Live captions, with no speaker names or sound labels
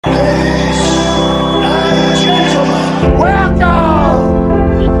Welcome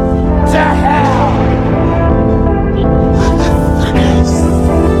to hell.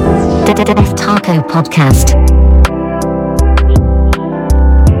 Death Taco Podcast.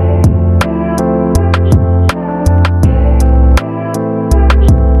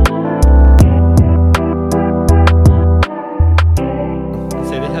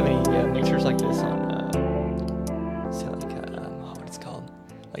 Say they have any pictures like this on, what it's called,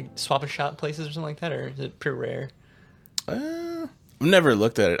 like swap and shop places or something like that, or is it pretty rare? I've never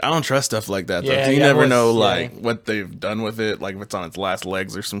looked at it. I don't trust stuff like that. Yeah, You yeah, never well, know, yeah. like, what they've done with it. Like, if it's on its last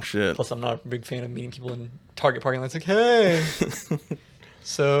legs or some shit. Plus, I'm not a big fan of meeting people in Target parking lots. Like, hey,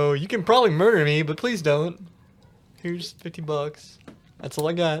 so you can probably murder me, but please don't. Here's $50. That's all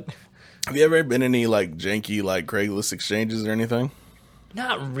I got. Have you ever been any, like, janky, like, Craigslist exchanges or anything?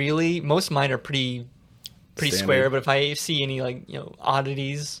 Not really. Most of mine are pretty Standard. square. But if I see any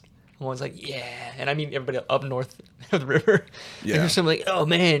oddities, I'm always like, yeah. And I mean everybody up north of the river. Yeah. And there's somebody like, oh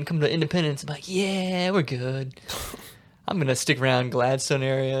man, come to Independence. I'm like, yeah, we're good. I'm gonna stick around Gladstone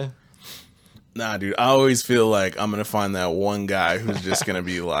area. Nah, dude. I always feel like I'm going to find that one guy who's just going to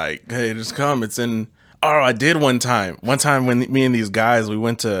be like, hey, just come. It's in... Oh, I did one time. One time when me and these guys, we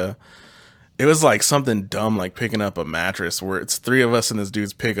went to... It was like something dumb, like picking up a mattress, where it's three of us in this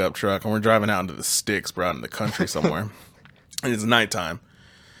dude's pickup truck, and we're driving out into the sticks, bro, out in the country somewhere. And it's nighttime.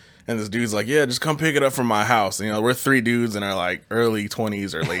 And this dude's like, yeah, just come pick it up from my house. And, we're three dudes in our, like, early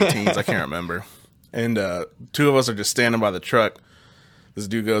 20s or late teens. I can't remember. And two of us are just standing by the truck. This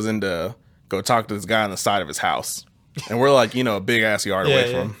dude goes in to go talk to this guy on the side of his house. And we're like, a big-ass yard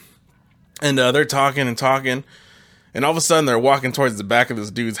away from him. And they're talking and talking. And all of a sudden, they're walking towards the back of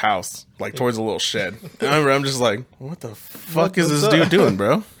this dude's house, like towards a little shed. And I remember I'm just like, what the fuck is this dude doing,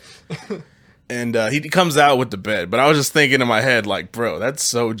 bro? And he comes out with the bed. But I was just thinking in my head, like, bro, that's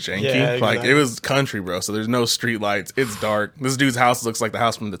so janky. Yeah, Like, exactly. it was country, bro, so there's no street lights. It's dark. This dude's house looks like the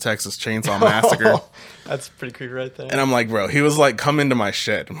house from the Texas Chainsaw Massacre. That's pretty creepy right there. And I'm like, bro, he was like, come into my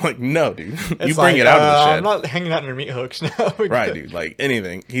shed. I'm like, no, dude. You It's bring like, it out of the shed. I'm not hanging out in meat hooks now. We're Right, good. dude. Like,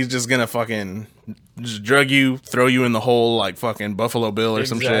 anything. He's just gonna fucking just drug you, throw you in the hole like fucking Buffalo Bill or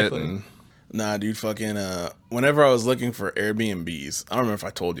some shit. Exactly. And nah, dude, fucking whenever I was looking for Airbnbs, I don't remember if I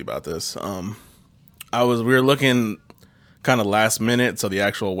told you about this. We were looking kind of last minute, so the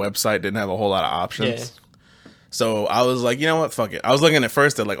actual website didn't have a whole lot of options. Yeah. So I was like, you know what, fuck it. I was looking at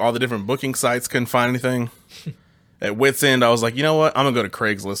first at like all the different booking sites, couldn't find anything. At wit's end, I was like, you know what, I'm gonna go to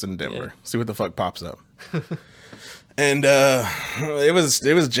Craigslist in Denver, see what the fuck pops up. And it was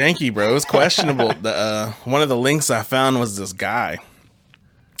janky, bro. It was questionable. One of the links I found was this guy,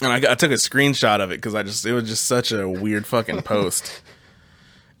 and I took a screenshot of it because it was just such a weird fucking post.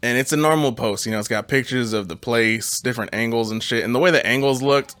 And it's a normal post, it's got pictures of the place, different angles and shit. And the way the angles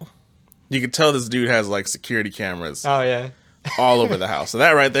looked, you could tell this dude has like security cameras Oh yeah. all over the house. So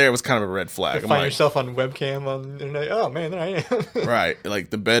that right there was kind of a red flag. I'm Find like, yourself on webcam on the internet. Oh man, there I am. right,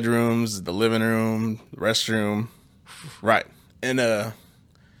 like the bedrooms, the living room, the restroom, right. And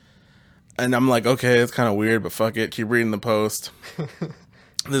I'm like, okay, it's kind of weird, but fuck it, keep reading the post.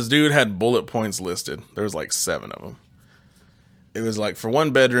 This dude had bullet points listed. There was like 7 of them. It was like for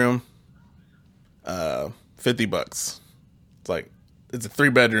one bedroom, $50. It's like it's a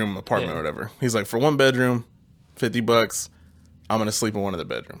 3-bedroom apartment or whatever. He's like, for one bedroom, $50. I'm gonna sleep in one of the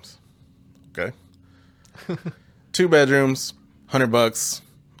bedrooms. Okay. 2 bedrooms, $100.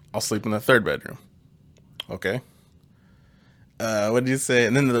 I'll sleep in the 3rd bedroom. Okay. What did you say?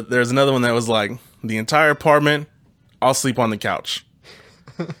 And then there's another one that was like, the entire apartment, I'll sleep on the couch.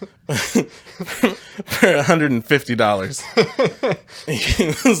 For $150. He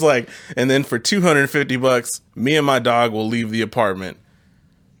was like, and then for $250, me and my dog will leave the apartment,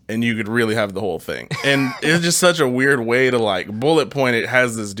 and you could really have the whole thing. And it's just such a weird way to like bullet point. It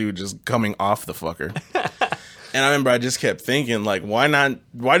has this dude just coming off the fucker. And I remember I just kept thinking, like, why not?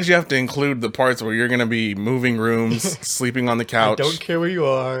 Why did you have to include the parts where you're going to be moving rooms, sleeping on the couch? Don't care where you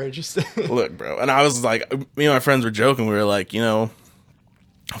are. Just Look, bro. And I was like, me and my friends were joking. We were like,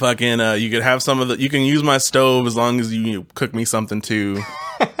 fucking, you could have some of the, you can use my stove as long as you cook me something too.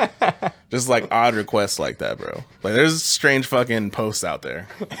 Just like odd requests like that, bro. Like, there's strange fucking posts out there.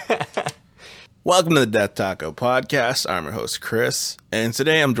 Welcome to the Death Taco Podcast. I'm your host, Chris. And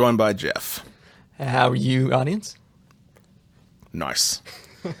today I'm joined by Jeff. How are you, audience? Nice.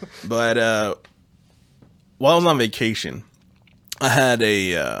 But while I was on vacation, I had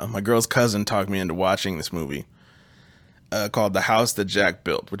my girl's cousin talk me into watching this movie called The House That Jack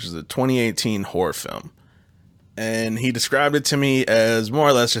Built, which is a 2018 horror film. And he described it to me as more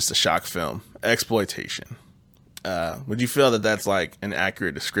or less just a shock film, exploitation. Would you feel that that's like an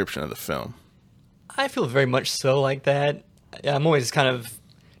accurate description of the film? I feel very much so like that. I'm always kind of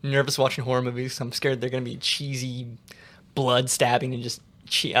nervous watching horror movies. I'm scared they're going to be cheesy blood stabbing and just,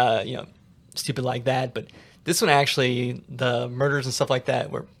 stupid like that. But this one actually, the murders and stuff like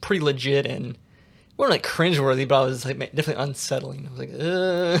that were pretty legit and weren't like cringeworthy, but I was like definitely unsettling. I was like,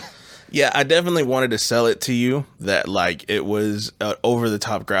 ugh. Yeah, I definitely wanted to sell it to you that like it was an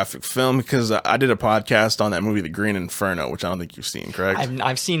over-the-top graphic film because I did a podcast on that movie, The Green Inferno, which I don't think you've seen, correct?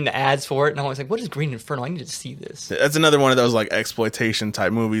 I've seen the ads for it, and I was like, what is Green Inferno? I need to see this. That's another one of those like exploitation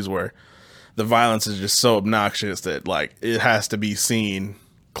type movies where the violence is just so obnoxious that like it has to be seen.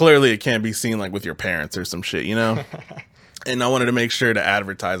 Clearly, it can't be seen like with your parents or some shit, you know? And I wanted to make sure to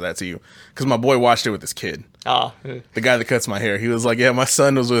advertise that to you because my boy watched it with his kid. Oh. The guy that cuts my hair, he was like, yeah, my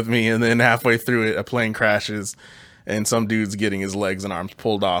son was with me. And then halfway through it, a plane crashes and some dude's getting his legs and arms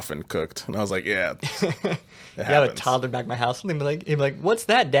pulled off and cooked. And I was like, yeah, I have a toddler back at my house. And he'd be like, what's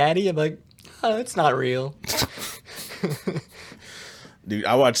that, Daddy? I'm like, oh, it's not real. Dude,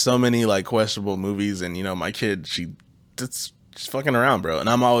 I watch so many like questionable movies and, my kid, she's fucking around, bro. And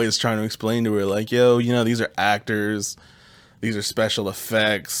I'm always trying to explain to her like, yo, these are actors. These are special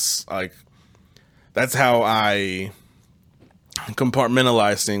effects. Like, that's how I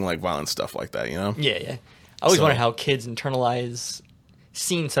compartmentalize seeing like violent stuff like that, Yeah. I always wonder how kids internalize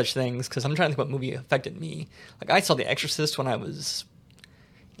seeing such things because I'm trying to think what movie affected me. Like, I saw The Exorcist when I was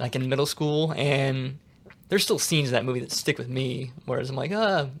like in middle school, and there's still scenes in that movie that stick with me. Whereas I'm like,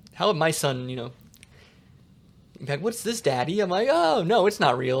 how would my son, be like, what's this, Daddy? I'm like, oh, no, it's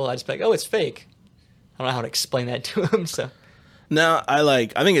not real. I just be like, oh, it's fake. I don't know how to explain that to him, so. No, I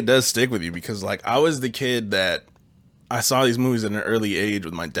think it does stick with you because like I was the kid that I saw these movies at an early age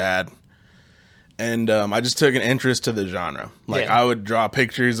with my dad, and I just took an interest to the genre. Like I would draw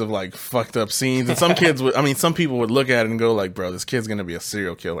pictures of like fucked up scenes, and some people would look at it and go like, "Bro, this kid's gonna be a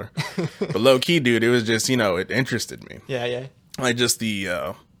serial killer." But low key, dude, it was just it interested me. Yeah. Like just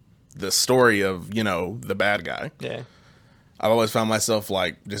the story of the bad guy. Yeah. I've always found myself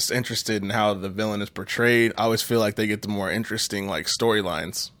like just interested in how the villain is portrayed. I always feel like they get the more interesting like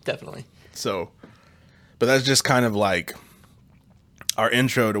storylines. Definitely. So, but that's just kind of like our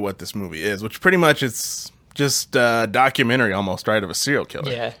intro to what this movie is, which pretty much it's just a documentary almost, right, of a serial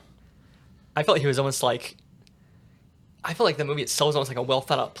killer. Yeah. I felt like he was almost like, I felt like the movie itself was almost like a well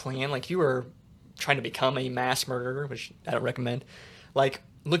thought out plan. Like you were trying to become a mass murderer, which I don't recommend. Like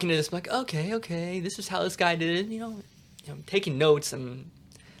looking at this, I'm like, okay, this is how this guy did it, taking notes, and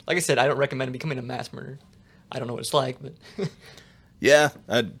like I said, I don't recommend becoming a mass murderer. I don't know what it's like, but yeah,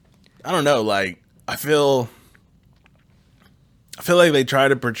 I don't know. Like I feel like they try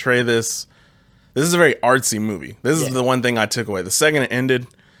to portray this. This is a very artsy movie. This is the one thing I took away. The second it ended,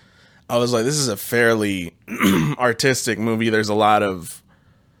 I was like, this is a fairly artistic movie. There's a lot of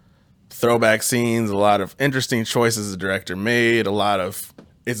throwback scenes, a lot of interesting choices the director made,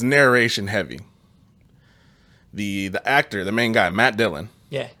 it's narration heavy. The actor, the main guy, Matt Dillon.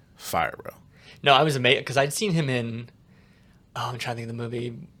 Yeah. Fire, bro. No, I was amazed because I'd seen him in, I'm trying to think of the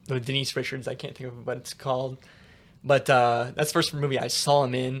movie with Denise Richards. I can't think of what it's called. But that's the first movie I saw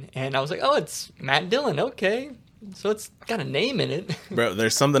him in, and I was like, oh, it's Matt Dillon. Okay. So it's got a name in it. Bro,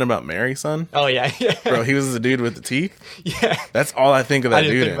 there's something about Mary, son. Oh, yeah. Bro, he was the dude with the teeth. Yeah. That's all I think of that I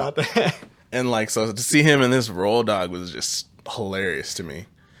didn't dude think about that. And like, so to see him in this role, dog, was just hilarious to me.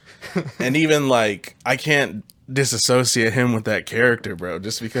 And even like, I can't disassociate him with that character, bro,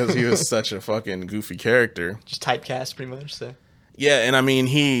 just because he was such a fucking goofy character. Just typecast, pretty much. So. Yeah, and I mean,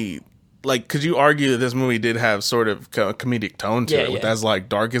 could you argue that this movie did have sort of a comedic tone to it, with as like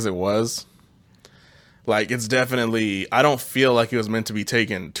dark as it was? Like, it's definitely, I don't feel like it was meant to be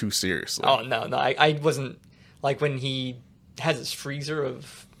taken too seriously. Oh, no, I wasn't, like when he has his freezer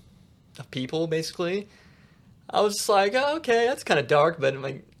of people, basically, I was just like, oh, okay, that's kind of dark, but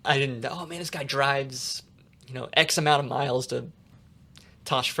like, I didn't, oh man, this guy drives, X amount of miles to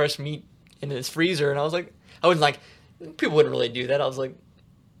toss fresh meat into his freezer, and I was like, I wasn't like, people wouldn't really do that. I was like,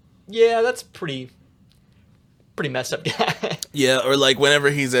 yeah, that's pretty messed up guy. Yeah, or like whenever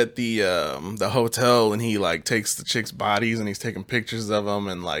he's at the hotel and he like takes the chicks' bodies and he's taking pictures of them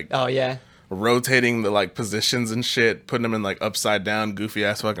and like oh yeah, rotating the like positions and shit, putting them in like upside down goofy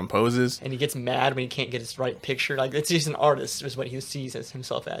ass fucking poses. And he gets mad when he can't get his right picture. Like it's just an artist is what he sees as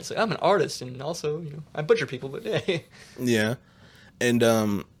himself as. Like I'm an artist and also I butcher people, but hey. Yeah, and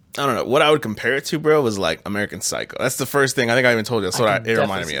I don't know what I would compare it to, bro. Was like American Psycho. That's the first thing I think I even told you. That's what it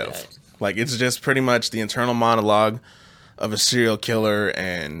reminded me of. That. Like it's just pretty much the internal monologue of a serial killer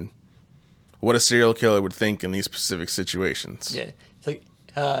and what a serial killer would think in these specific situations. Yeah, it's like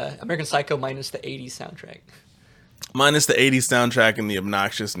American Psycho minus the '80s soundtrack. Minus the 80s soundtrack and the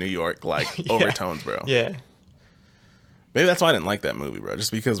obnoxious New York, like, overtones, bro. Yeah. Maybe that's why I didn't like that movie, bro.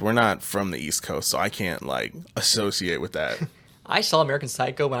 Just because we're not from the East Coast, so I can't, like, associate with that. I saw American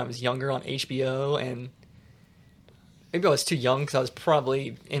Psycho when I was younger on HBO, and maybe I was too young because I was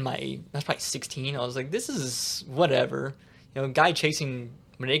probably I was probably 16. I was like, this is whatever. You know, guy chasing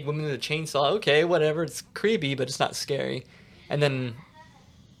naked women with a chainsaw. Okay, whatever. It's creepy, but it's not scary. And then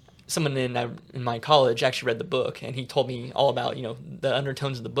someone in my college actually read the book, and he told me all about, you know, the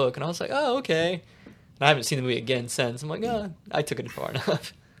undertones of the book, and I was like, oh, okay. And I haven't seen the movie again since. I'm like, oh, I took it far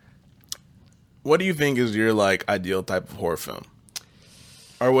enough. What do you think is your, like, ideal type of horror film?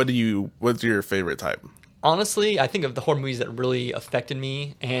 Or what's your favorite type? Honestly, I think of the horror movies that really affected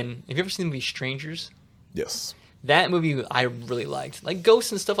me, and have you ever seen the movie Strangers? Yes. That movie I really liked. Like,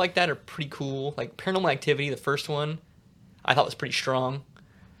 ghosts and stuff like that are pretty cool. Like, Paranormal Activity, the first one, I thought was pretty strong.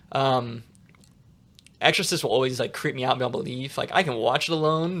 Exorcist will always, like, creep me out beyond belief. Like, I can watch it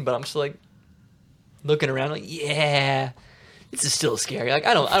alone, but I'm just, like, looking around like, yeah, this is still scary. Like,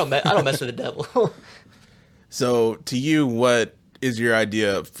 I don't mess with the devil. So, to you, what is your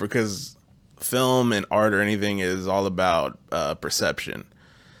idea because film and art or anything is all about perception.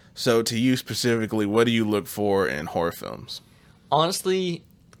 So to you specifically, what do you look for in horror films? Honestly,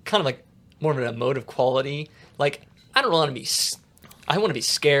 kind of like more of an emotive quality. Like, I don't want to be... I want to be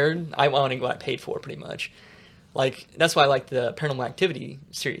scared. I want to get what I paid for, pretty much. Like, that's why I like the Paranormal Activity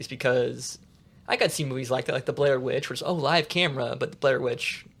series, because I got to see movies like that, like The Blair Witch, which is, live camera, but The Blair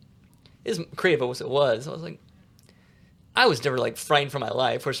Witch is creative as it was. I was like, I was never, like, frightened for my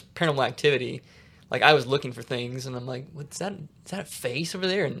life, whereas Paranormal Activity, like, I was looking for things, and I'm like, what's that? Is that a face over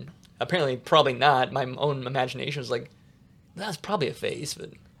there? And apparently, probably not. My own imagination was like, that's probably a face,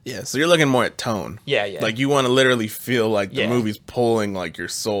 but... Yeah, so you're looking more at tone. Yeah, yeah. Like, you want to literally feel like the movie's pulling, like, your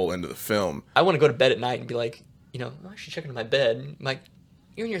soul into the film. I want to go to bed at night and be like, you know, I should check into my bed. I'm like,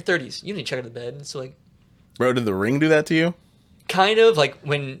 you're in your 30s. You need to check into the bed. And so, like... Bro, did The Ring do that to you? Kind of. Like,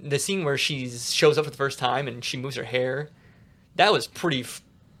 when the scene where she shows up for the first time and she moves her hair, that was pretty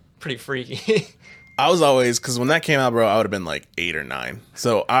freaky. I was always... Because when that came out, bro, I would have been, like, 8 or 9.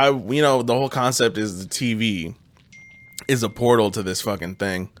 So, the whole concept is the TV... is a portal to this fucking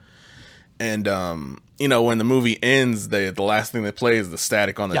thing. And, when the movie ends, the last thing they play is the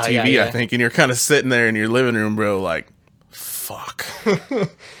static on the TV, yeah. I think. And you're kind of sitting there in your living room, bro, like, fuck.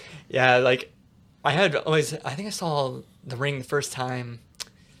 Yeah, like, I think I saw The Ring the first time,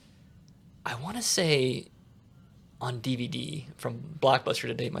 I want to say on DVD from Blockbuster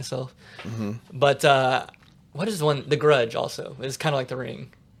to date myself. Mm-hmm. But, what is the one? The Grudge also. It's kind of like The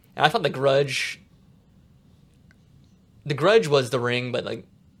Ring. And I thought The Grudge was The Ring, but, like,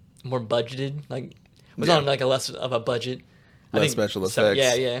 more budgeted. Like, it was on, like, a less of a budget. Less special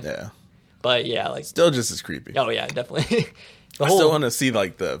effects. Yeah. But, yeah, like... Still just as creepy. Oh, yeah, definitely. I still want to see,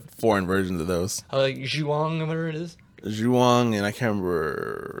 like, the foreign versions of those. Like, Zhuang, or whatever it is. Zhuang, and I can't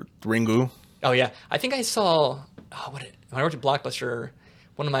remember... Ringu. Oh, yeah. I think I saw... when I worked at Blockbuster,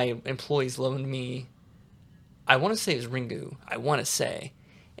 one of my employees loaned me... I want to say it was Ringu. I want to say.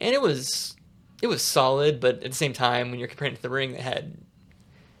 And it was solid, but at the same time, when you're comparing it to The Ring, it had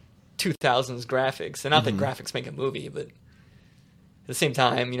 2000s graphics. And not that graphics make a movie, but at the same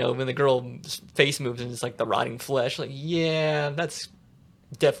time, when the girl's face moves and it's like the rotting flesh, like, yeah, that's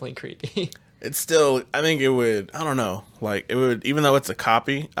definitely creepy. It's still, I think it would, I don't know, like, it would, even though it's a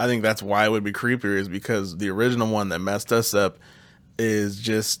copy, I think that's why it would be creepier, is because the original one that messed us up is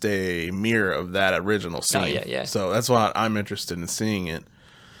just a mirror of that original scene. Oh, yeah. So that's why I'm interested in seeing it.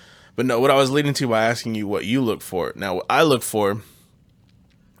 But no, what I was leading to by asking you what you look for. Now, what I look for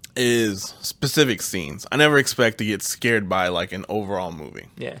is specific scenes. I never expect to get scared by, like, an overall movie.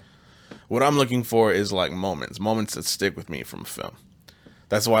 Yeah. What I'm looking for is, like, moments that stick with me from a film.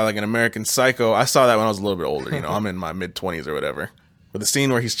 That's why, like, in American Psycho, I saw that when I was a little bit older. I'm in my mid-20s or whatever. But the scene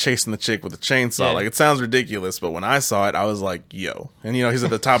where he's chasing the chick with a chainsaw, like, it sounds ridiculous, but when I saw it, I was like, yo. And, he's at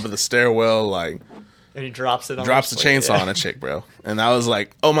the top of the stairwell, like... And he drops the chainsaw on a chick, bro. And I was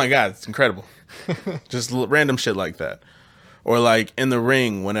like, oh my God, it's incredible. Just random shit like that. Or like in The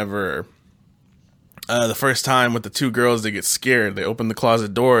Ring, whenever the first time with the two girls, they get scared. They open the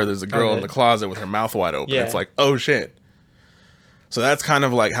closet door. There's a girl in the closet with her mouth wide open. Yeah. It's like, oh shit. So that's kind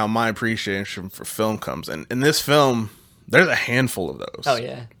of like how my appreciation for film comes. And in this film, there's a handful of those. Oh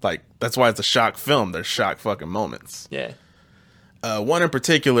yeah. Like, that's why it's a shock film. There's shock fucking moments. Yeah. One in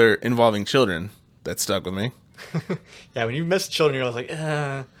particular involving children that stuck with me. Yeah, when you mess with children, you're like,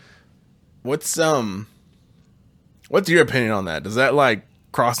 What's your opinion on that? Does that, like,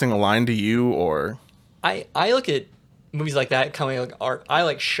 crossing a line to you, or? I look at movies like that, kind of like art. I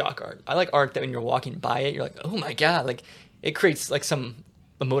like shock art. I like art that when you're walking by it, you're like, oh my god, like it creates like some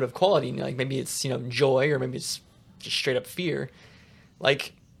emotive quality. And, like maybe it's joy or maybe it's just straight up fear.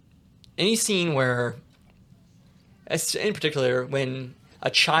 Like any scene where, in particular, when a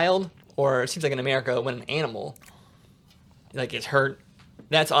child or it seems like in America when an animal like gets hurt,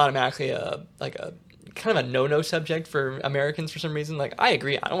 that's automatically a kind of a no subject for Americans for some reason. Like, I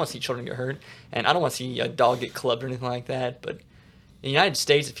agree, I don't want to see children get hurt, and I don't want to see a dog get clubbed or anything like that. But in the United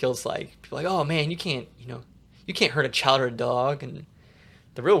States, it feels like people are like, oh man, you can't hurt a child or a dog. And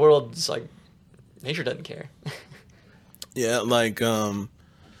the real world is like, nature doesn't care. Yeah, like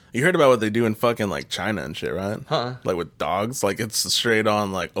you heard about what they do in fucking like China and shit, right? Huh? Like with dogs, like it's straight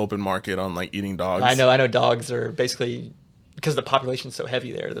on like open market on like eating dogs. I know dogs are basically, because the population's so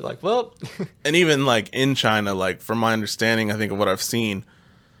heavy there, they're like, well. And even like in China, like from my understanding, I think of what I've seen,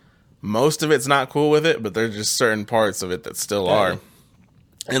 most of it's not cool with it, but there's just certain parts of it that still are.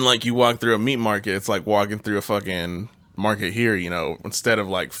 And like you walk through a meat market, it's like walking through a fucking market here, instead of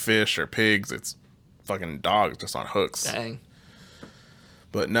like fish or pigs, it's fucking dogs just on hooks. Dang.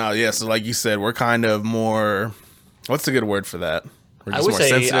 But no, yeah, so like you said, we're kind of more, what's a good word for that? We're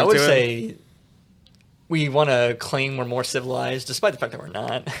just I would say we want to claim we're more civilized, despite the fact that we're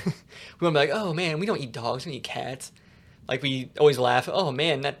not. We want to be like, oh man, we don't eat dogs, we eat cats. Like we always laugh, oh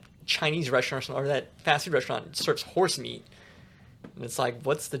man, that Chinese restaurant or that fast food restaurant serves horse meat. And it's like,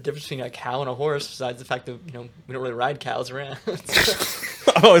 what's the difference between a cow and a horse besides the fact that, we don't really ride cows around?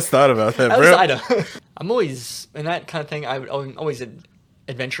 I've always thought about that, At bro. least I don't. I'm always, in that kind of thing, I'm always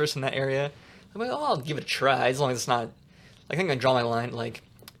adventurous in that area. I'm like, oh, I'll give it a try, as long as it's not, I think I draw my line, like,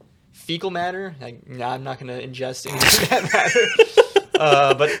 fecal matter. Like, nah, I'm not going to ingest any of that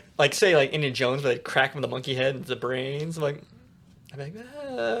matter. But, like, say, like, Indiana Jones, where they crack him with the monkey head and the brains, I'm like,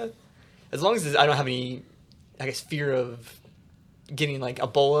 as long as I don't have any, I guess, fear of getting, like,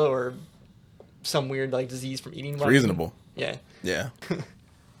 Ebola or some weird, like, disease from eating. It's reasonable. Yeah. Yeah.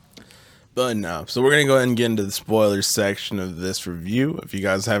 But no. So we're going to go ahead and get into the spoilers section of this review. If you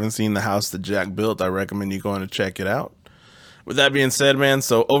guys haven't seen the house that Jack built, I recommend you going to check it out. With that being said, man,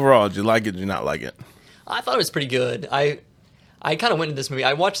 so overall, did you like it? Did you not like it? I thought it was pretty good. I kind of went into this movie.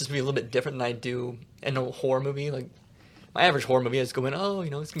 I watched this movie a little bit different than I do in a horror movie. Like, my average horror movie, I just go in, oh,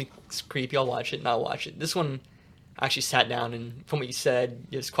 it's going to be creepy. I'll watch it, and I'll watch it. This one, I actually sat down, and from what you said,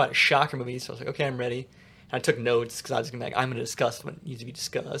 it was quite a shocker movie. So I was like, okay, I'm ready. And I took notes because I was going to be like, I'm going to discuss what needs to be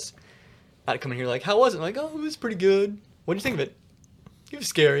discussed. I'd come in here like, how was it? I'm like, oh, it was pretty good. What do you think of it? It was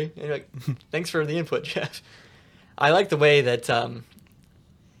scary. And you're like, thanks for the input, Jeff. I like the way that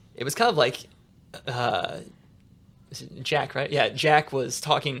it was kind of like is it Jack, right? Yeah, Jack was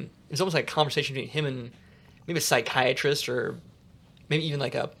talking. It was almost like a conversation between him and maybe a psychiatrist or maybe even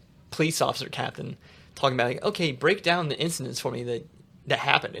like a police officer captain talking about like, okay, break down the incidents for me that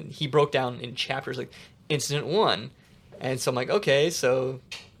happened. And he broke down in chapters like incident 1. And so I'm like, okay, so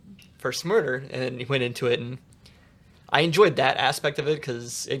first murder, and then he went into it, and I enjoyed that aspect of it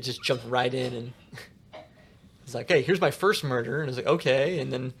because it just jumped right in, and it's like, hey, here's my first murder, and I was like, okay,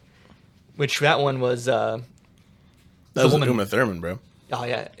 and then that one was that was Uma Thurman, bro. Oh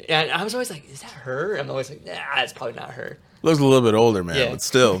yeah, and I was always like, is that her? I'm always like, nah, it's probably not her. Looks a little bit older, man, Yeah. but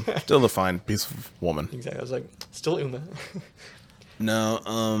still the fine piece of woman. Exactly. I was like, still Uma.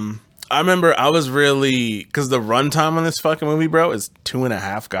 No, I remember I was really, because the runtime on this fucking movie, bro, is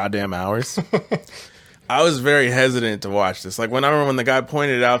 2.5 goddamn hours. I was very hesitant to watch this. Like, I remember when the guy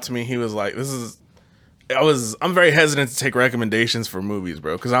pointed it out to me, he was like, I'm very hesitant to take recommendations for movies,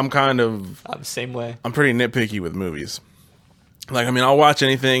 bro, because I'm the same way. I'm pretty nitpicky with movies. Like, I mean, I'll watch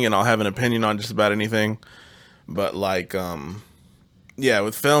anything and I'll have an opinion on just about anything. But, like, yeah,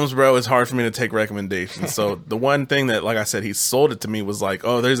 with films, bro, it's hard for me to take recommendations. So the one thing that, like I said, he sold it to me was like,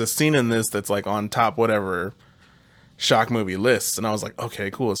 oh, there's a scene in this that's like on top whatever shock movie lists. And I was like,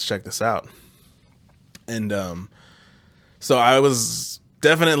 okay, cool, let's check this out. And so I was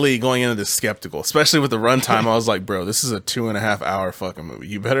definitely going into this skeptical, especially with the runtime. I was like, bro, this is a 2.5 hour fucking movie.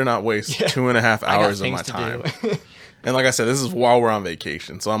 You better not waste 2.5 hours of my time. And like I said, this is while we're on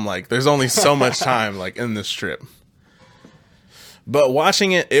vacation. So I'm like, there's only so much time like in this trip. But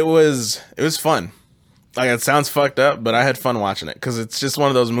watching it, it was fun. Like, it sounds fucked up, but I had fun watching it because it's just one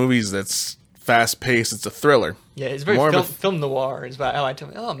of those movies that's fast paced. It's a thriller. Yeah, it's very film noir. It's about how I tell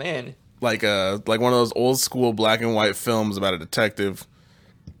me, oh man, like one of those old school black and white films about a detective,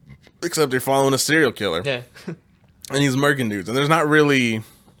 except they're following a serial killer. Yeah, and he's murking dudes. And there's not really,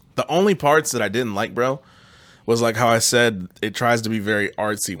 the only parts that I didn't like, bro, was like how I said it tries to be very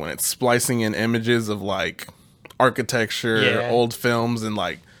artsy when it's splicing in images of like architecture, old films, and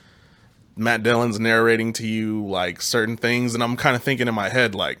like Matt Dillon's narrating to you like certain things, and I'm kind of thinking in my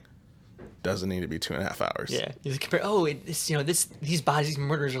head like, doesn't need to be 2.5 hours. Yeah, you compare. Oh, these bodies, these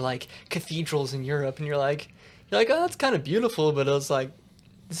murders are like cathedrals in Europe, and you're like, oh, that's kind of beautiful, but I was like,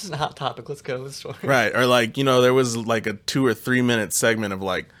 this is a hot topic. Let's go with the story. Right, or like there was like a 2 or 3 minute segment of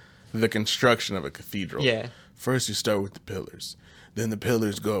like the construction of a cathedral. Yeah. First, you start with the pillars. Then the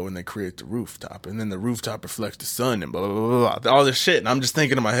pillars go and they create the rooftop, and then the rooftop reflects the sun, and blah blah blah blah. All this shit, and I'm just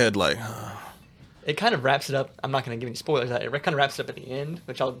thinking in my head like. It kind of wraps it up. I'm not going to give any spoilers. It kind of wraps it up at the end,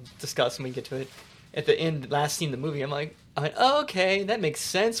 which I'll discuss when we get to it. At the end, last scene of the movie, I'm like, oh, okay, that makes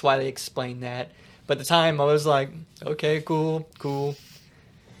sense why they explained that. But at the time, I was like, okay, cool.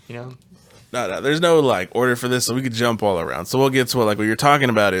 No, there's no like order for this, so we could jump all around. So we'll get to what you're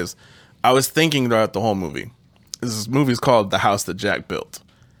talking about is, I was thinking throughout the whole movie. This movie's called The House That Jack Built.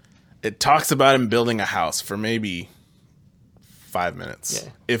 It talks about him building a house for maybe 5 minutes,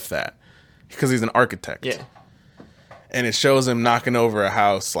 if that. Because he's an architect. Yeah. And it shows him knocking over a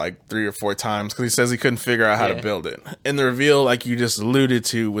house like 3 or 4 times because he says he couldn't figure out how to build it. And the reveal, like you just alluded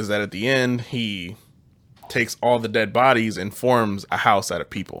to, was that at the end, he takes all the dead bodies and forms a house out of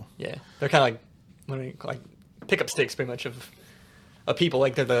people. Yeah. They're kind of like pickup sticks pretty much of people.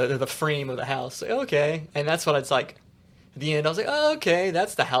 Like they're the frame of the house. Like, okay. And that's what it's like. At the end, I was like, oh, okay,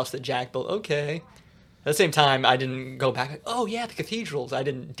 that's the house that Jack built. Okay. At the same time, I didn't go back like, oh, yeah, the cathedrals. I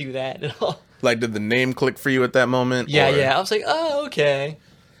didn't do that at all. Like, did the name click for you at that moment? Yeah. I was like, oh, okay.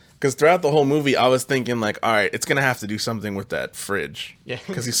 Because throughout the whole movie, I was thinking, like, all right, it's going to have to do something with that fridge. Yeah.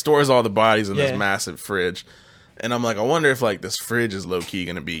 Because he stores all the bodies in this massive fridge. And I'm like, I wonder if, like, this fridge is low-key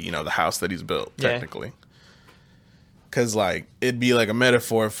going to be, the house that he's built, technically. Because, like, it'd be, like, a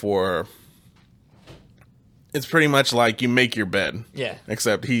metaphor for... It's pretty much like you make your bed. Yeah.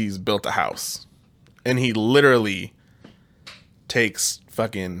 Except he's built a house. And he literally takes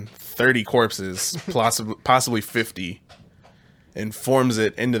fucking 30 corpses, possibly 50, and forms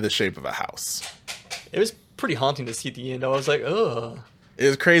it into the shape of a house. It was pretty haunting to see at the end. I was like, ugh. It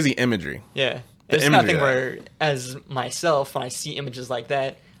was crazy imagery. Yeah. It's nothing where, as myself, when I see images like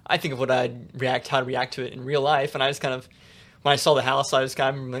that, I think of how I'd react to it in real life. And I just kind of, when I saw the house, I just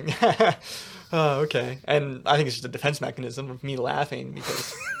kind of like, oh, okay. And I think it's just a defense mechanism of me laughing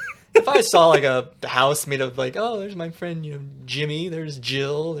because... If I saw like a house made of like, oh, there's my friend, Jimmy, there's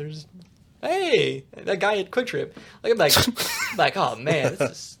Jill, hey, that guy at Quick Trip. Like, I'm like, oh man,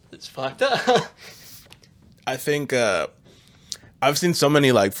 this is fucked up. I think I've seen so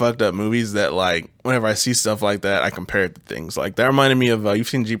many like fucked up movies that like whenever I see stuff like that, I compare it to things. Like that reminded me of you've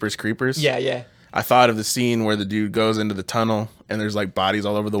seen Jeepers Creepers? Yeah. I thought of the scene where the dude goes into the tunnel and there's like bodies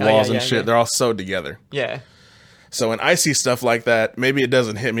all over the walls and shit. Yeah. They're all sewed together. Yeah. So when I see stuff like that, maybe it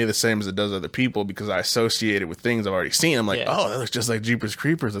doesn't hit me the same as it does other people because I associate it with things I've already seen. I'm like, oh, that looks just like Jeepers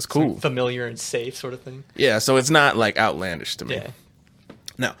Creepers. That's cool. Familiar and safe sort of thing. Yeah, so it's not like outlandish to me. Yeah.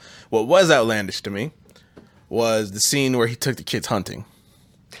 Now, what was outlandish to me was the scene where he took the kids hunting.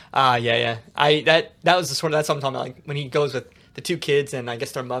 Yeah. That was the sort of, that's what I'm talking about. Like when he goes with the 2 kids and I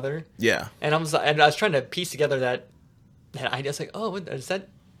guess their mother. Yeah. And I was trying to piece together that idea. I was like, oh, what is that?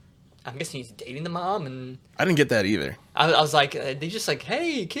 I'm guessing he's dating the mom, and I didn't get that either. I was like, they just like,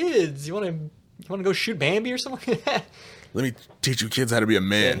 hey kids, you want to go shoot Bambi or something like that? Let me teach you kids how to be a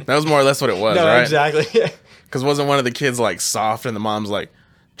man. Yeah. That was more or less what it was, no, right? Exactly. Because wasn't one of the kids like soft, and the mom's like,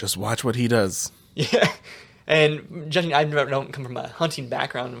 just watch what he does. Yeah. And judging, I don't come from a hunting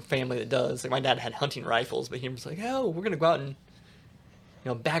background, a family that does. Like my dad had hunting rifles, but he was like, oh, we're gonna go out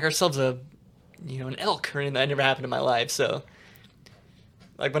and bag ourselves an elk, or anything. That never happened in my life, so.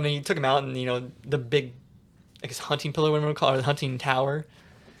 Like when he took him out and the big, I guess hunting pillar, whatever we call it, or the hunting tower.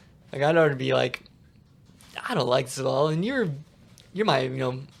 Like I'd already be like, I don't like this at all, and you're my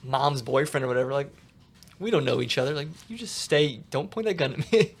mom's boyfriend or whatever. Like we don't know each other. Like you just stay. Don't point that gun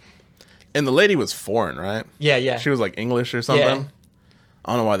at me. And the lady was foreign, right? Yeah. She was like English or something. Yeah.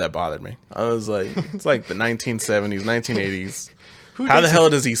 I don't know why that bothered me. I was like, it's like the 1970s, 1980s. How the hell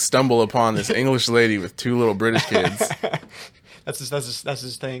does he stumble upon this English lady with 2 little British kids? That's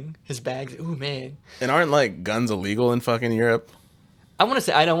his thing. His bags. Ooh, man. And aren't like guns illegal in fucking Europe? I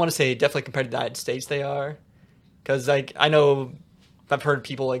don't want to say definitely compared to the United States they are, because like I know I've heard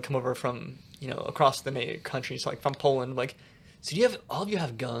people like come over from across the country, so like from Poland, like, so do you have all of you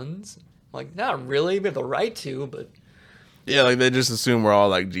have guns? I'm like, not really. We have the right to, but yeah, like they just assume we're all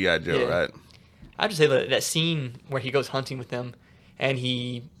like G.I. Joe, right? I have to say that scene where he goes hunting with them, and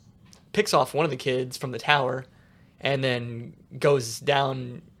he picks off one of the kids from the tower. And then goes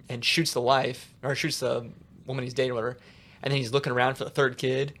down and shoots the wife, or shoots the woman he's dating or whatever. And then he's looking around for the 3rd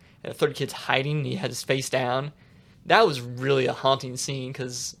kid. And the 3rd kid's hiding, and he has his face down. That was really a haunting scene,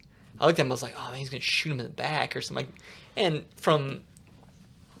 because I looked at him, I was like, oh man, he's gonna shoot him in the back or something. And from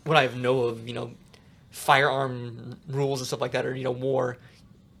what I know of, firearm rules and stuff like that, or war,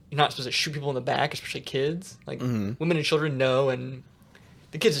 you're not supposed to shoot people in the back, especially kids. Like women and children know, and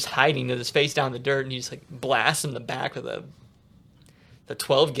the kid's just hiding with his face down in the dirt, and you just like blast him in the back with the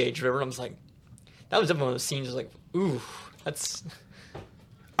 12 gauge river. And I was like, that was definitely one of those scenes. Like, ooh, that's.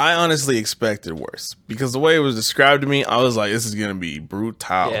 I honestly expected worse because the way it was described to me, I was like, this is gonna be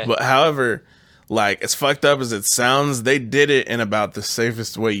brutal. Yeah. But however, like as fucked up as it sounds, they did it in about the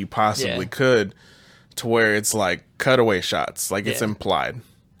safest way you possibly could, to where it's like cutaway shots, like it's implied.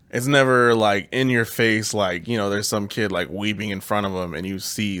 It's never like in your face, like, there's some kid like weeping in front of him and you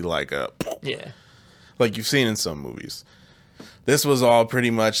see like like you've seen in some movies. This was all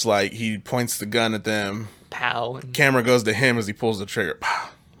pretty much like he points the gun at them, pow, and camera goes to him as he pulls the trigger, pow,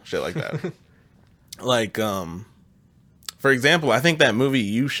 shit like that. Like, for example, I think that movie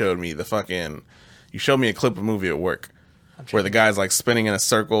you showed me, you showed me a clip of a movie at work where the guy's like spinning in a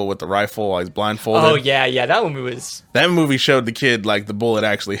circle with the rifle while he's blindfolded. Oh yeah, that movie showed the kid like the bullet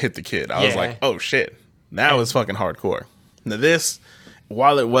actually hit the kid. I was like, oh shit, that was fucking hardcore. Now this,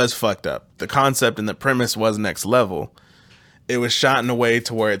 while it was fucked up, the concept and the premise was next level. It was shot in a way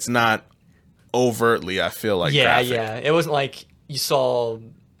to where it's not overtly, I feel like, graphic. It wasn't like you saw,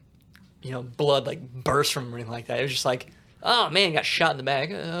 blood like burst from him or anything like that. It was just like, oh man, he got shot in the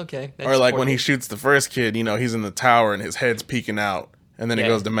back. Okay. Or like when he shoots the first kid, he's in the tower and his head's peeking out, and then it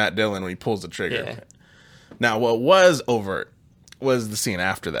goes to Matt Dillon when he pulls the trigger. Yeah. Now, what was overt was the scene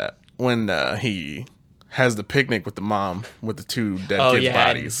after that when he has the picnic with the mom with the two dead kids'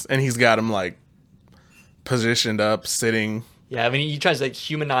 bodies, and he's got them like positioned up, sitting. Yeah, I mean, he tries to like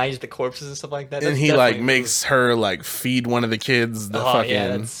humanize the corpses and stuff like that. And he like makes her like feed one of the kids.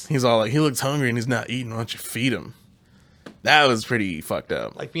 He's all like, he looks hungry and he's not eating. Why don't you feed him? That was pretty fucked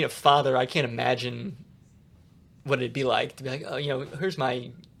up. Like being a father, I can't imagine what it'd be like to be like, oh, here's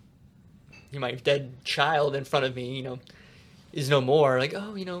my dead child in front of me. Is no more. Like,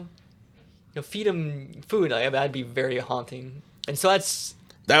 oh, feed him food. Like, that'd be very haunting. And so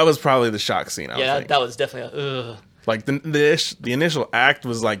that was probably the shock scene. That was definitely ugh. Like the initial act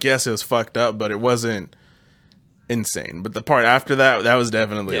was like, yes, it was fucked up, but it wasn't insane. But the part after that was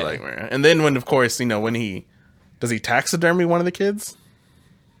definitely like, man. And then when, of course, when does he taxidermy one of the kids?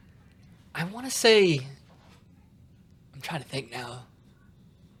 I want to say, I'm trying to think now.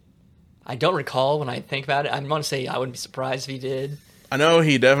 I don't recall when I think about it. I want to say I wouldn't be surprised if he did. I know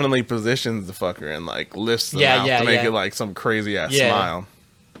he definitely positions the fucker and like lifts them out to make it like some crazy ass smile.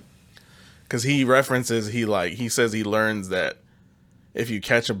 Because he references, he says he learns that if you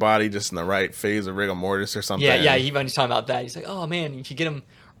catch a body just in the right phase of rigor mortis or something. Yeah, when he's talking about that, he's like, oh man, if you get them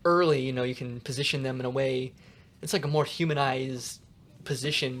early, you can position them in a way, it's like a more humanized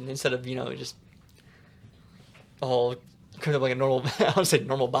position instead of, just all kind of like a normal, I would say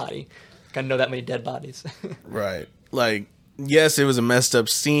normal body. I know that many dead bodies. Right. Like, yes, it was a messed up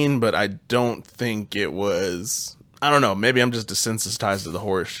scene, but I don't think it was... I don't know. Maybe I'm just desensitized to the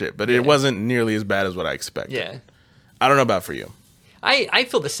horror shit, but it wasn't nearly as bad as what I expected. Yeah. I don't know about for you. I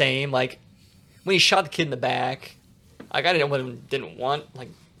feel the same. Like, when he shot the kid in the back, like, I didn't want, like,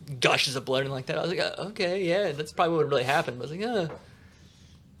 gushes of blood and like that. I was like, okay, yeah, that's probably what really happened. But I was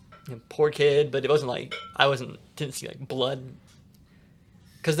like, poor kid. But it wasn't like, didn't see, like, blood.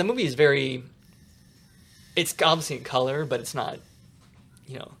 Because the movie is it's obviously in color, but it's not,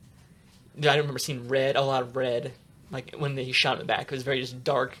 I don't remember seeing a lot of red. Like, when he shot in the back, it was very just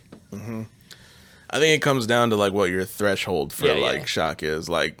dark. Mm-hmm. I think it comes down to, like, what your threshold for, shock is.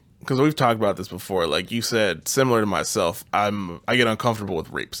 Like, because we've talked about this before. Like you said, similar to myself, I get uncomfortable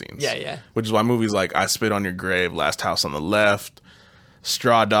with rape scenes. Yeah. Which is why movies like I Spit on Your Grave, Last House on the Left,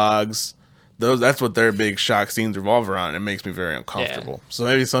 Straw Dogs, that's what their big shock scenes revolve around, and it makes me very uncomfortable. So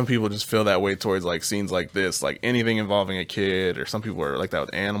maybe some people just feel that way towards, like, scenes like this, like anything involving a kid, or some people are like that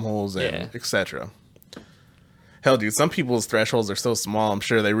with animals and etc. Hell, dude, some people's thresholds are so small, I'm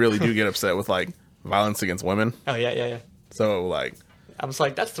sure they really do get upset with, like, violence against women. Oh, yeah. So, like... I was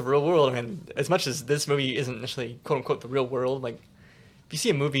like, that's the real world. I mean, as much as this movie isn't necessarily, quote-unquote, the real world, like, if you see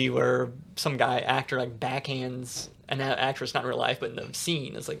a movie where some actor, like, backhands an actress, not in real life, but in the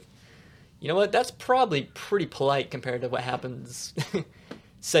scene, it's like, you know what, that's probably pretty polite compared to what happens,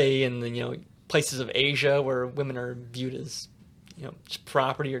 say, in the, places of Asia where women are viewed as, just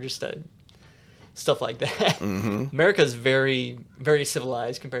property or just stuff like that. Mm-hmm. America's very, very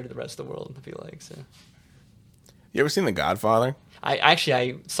civilized compared to the rest of the world, I feel like. So, you ever seen The Godfather? I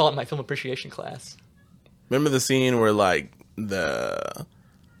saw it in my film appreciation class. Remember the scene where, like,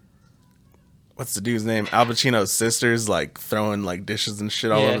 what's the dude's name? Al Pacino's sisters like throwing like dishes and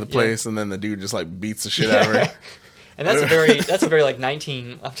shit all Yeah, over the place, and then the dude just like beats the shit out of her. And that's a very like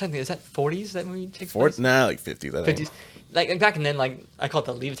 19. I'm trying to think. Is that 40s that movie takes place? Nah, like 50s. I think. 50s. Like back and then, like I call it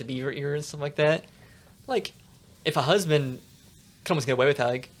the Leave It to Beaver era and stuff like that. Like, if a husband can almost get away with that,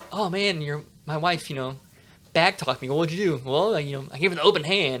 like, oh man, my wife, back talked me. What would you do? Well, I gave her an open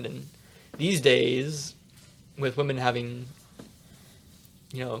hand. And these days, with women having,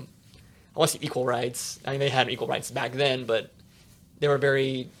 I want to say equal rights. I mean, they had equal rights back then, but they were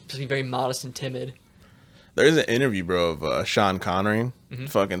very modest and timid. There's an interview, bro, of Sean Connery Mm-hmm.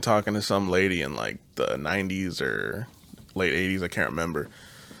 fucking talking to some lady in like the 90s or late 80s. I can't remember.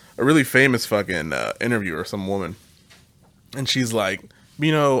 A really famous fucking interviewer, some woman. And she's like,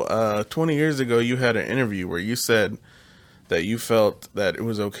 20 years ago you had an interview where you said that you felt that it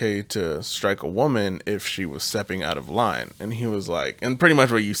was okay to strike a woman if she was stepping out of line. And he was like, and pretty much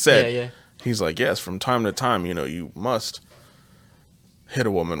what you said. Yeah. He's like, yes, from time to time, you must hit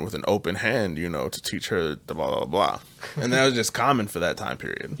a woman with an open hand, to teach her the blah, blah, blah. And that was just common for that time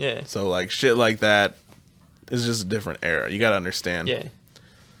period. Yeah. So, like, shit like that is just a different era. You got to understand. Yeah.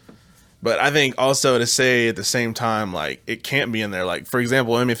 But I think also to say at the same time, like, it can't be in there. Like, for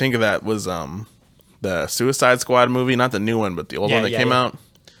example, let me think of that was the Suicide Squad movie, not the new one, but the old one that came out.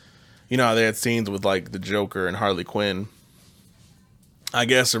 You know how they had scenes with, like, the Joker and Harley Quinn. I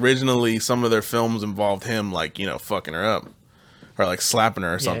guess originally some of their films involved him, like, fucking her up. Or like slapping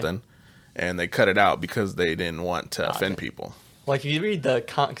her or something, and they cut it out because they didn't want to offend people. Like if you read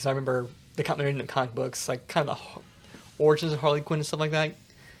because I remember reading the comic books, like kind of the origins of Harley Quinn and stuff like that.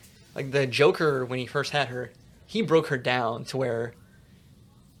 Like the Joker, when he first had her, he broke her down to where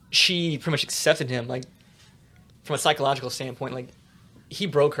she pretty much accepted him. Like from a psychological standpoint, like he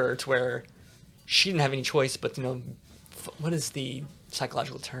broke her to where she didn't have any choice. But what is the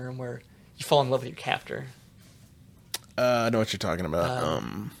psychological term where you fall in love with your captor? I know what you're talking about.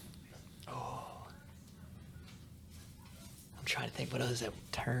 I'm trying to think. What was that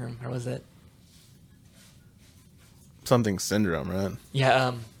term? Or was it? Something syndrome, right?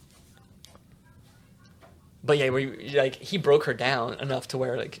 Yeah. But yeah, like he broke her down enough to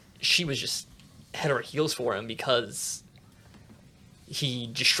where like she was just head over heels for him because he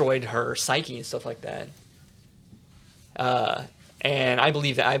destroyed her psyche and stuff like that. And I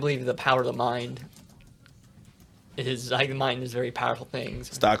believe the power of the mind. The mind is very powerful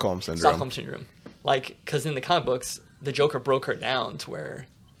things. Stockholm syndrome. Like, because in the comic books, the Joker broke her down to where,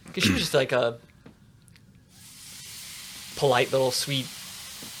 because she was just like a polite little sweet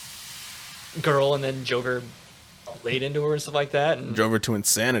girl, and then Joker laid into her and stuff like that, and Drove her to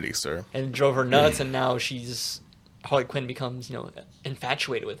insanity, sir. and drove her nuts, and now Harley Quinn becomes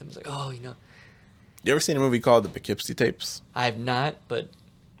infatuated with him. It's like, You ever seen a movie called The Poughkeepsie Tapes? I have not, but You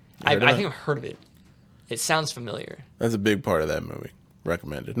I heard of think it? I've heard of it. It sounds familiar. That's a big part of that movie.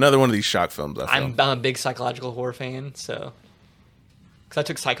 Recommended. Another one of these shock films I filmed. I'm a big psychological horror fan, so because I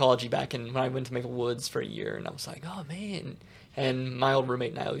took psychology back when I went to Maple Woods for a year, and I was like, oh man. And my old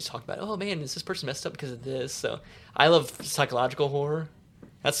roommate and I always talk about, oh man, is this person messed up because of this? So I love psychological horror.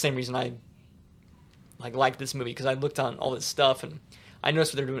 That's the same reason I like this movie, because I looked on all this stuff and I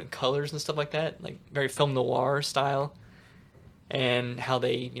noticed what they're doing in colors and stuff like that, like very film noir style, and how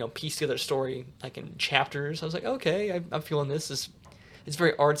they piece together a story like in chapters. I was like, okay, I'm feeling this. It's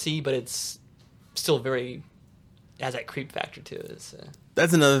very artsy, but it's still it has that creep factor to it. So.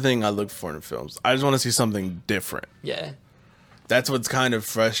 That's another thing I look for in films. I just want to see something different. Yeah. That's what's kind of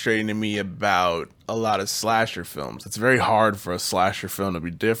frustrating to me about a lot of slasher films. It's very hard for a slasher film to be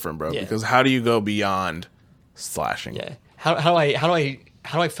different, bro. Yeah. Because how do you go beyond slashing? Yeah. How do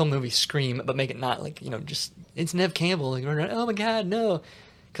I film a movie Scream but make it not like just it's Nev Campbell? Like, oh my god, no.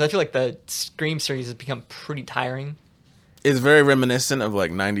 Because I feel like the Scream series has become pretty tiring. It's very reminiscent of like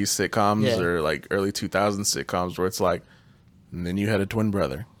 90s sitcoms Yeah. or like early 2000s sitcoms where it's like, and then you had a twin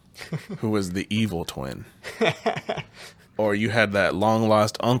brother who was the evil twin. Or you had that long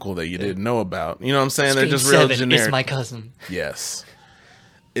lost uncle that you didn't know about. You know what I'm saying? Scream They're just real 7 generic. is my cousin. Yes.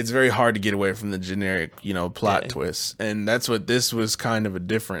 It's very hard to get away from the generic, plot Yeah. twists. And that's what this was kind of a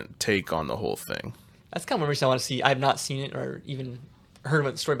different take on the whole thing. That's kind of one reason I want to see. I have not seen it or even heard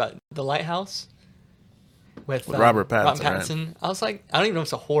about the story about The Lighthouse with Robert Pattinson, right? I was like, I don't even know if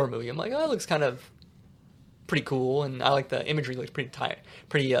it's a horror movie. I'm like, oh, it looks kind of pretty cool, and I like the imagery. Looks pretty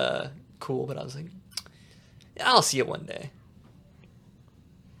cool. But I was like, I'll see it one day.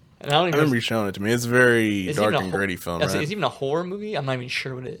 And I don't even I remember you showing it to me. It's a very is it dark even a and hor- gritty film, Is right? it even a horror movie? I'm not even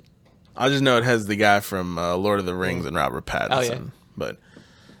sure what it. I just know it has the guy from Lord of the Rings and Robert Pattinson. Oh, yeah. But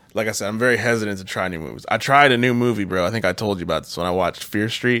like I said, I'm very hesitant to try new movies. I tried a new movie, bro. I think I told you about this when I watched Fear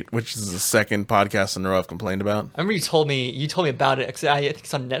Street, which is the second podcast in a row I've complained about. I remember you told me about it. 'Cause I think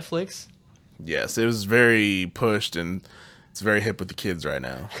it's on Netflix. Yes, it was very pushed, and it's very hip with the kids right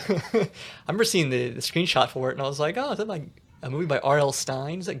now. I remember seeing the screenshot for it, and I was like, oh, is that like a movie by R.L.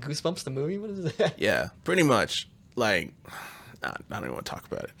 Stein? Is that Goosebumps the movie? What is that? Yeah, pretty much. Like, I don't even want to talk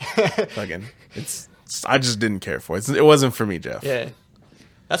about it. Fucking, I just didn't care for it. It wasn't for me, Jeff. Yeah.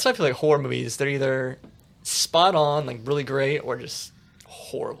 That's why I feel like horror movies, they're either spot on, like really great, or just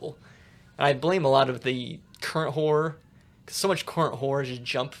horrible. And I blame a lot of the current horror, because so much current horror is just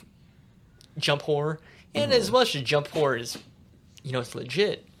jump horror. And as much as jump horror is, it's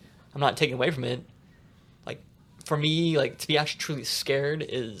legit, I'm not taking away from it. Like, for me, like, to be actually truly scared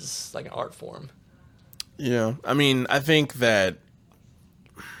is like an art form. Yeah. I mean, I think that,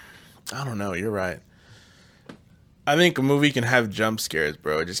 I don't know, you're right. I think a movie can have jump scares,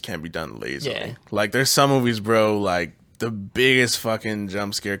 bro. It just can't be done lazily. Yeah. Like, there's some movies, bro, like, the biggest fucking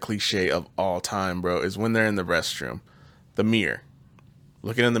jump scare cliche of all time, bro, is when they're in the restroom. The mirror.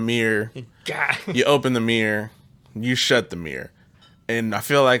 Looking in the mirror. You open the mirror. You shut the mirror. And I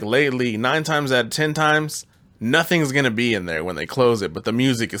feel like lately, 9 times out of 10 times, nothing's going to be in there when they close it, but the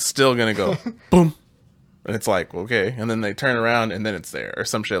music is still going to go, boom. And it's like, okay. And then they turn around, and then it's there, or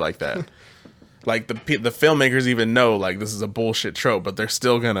some shit like that. Like, the filmmakers even know, like, this is a bullshit trope, but they're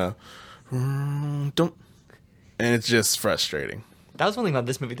still gonna... don't. And it's just frustrating. That was one thing about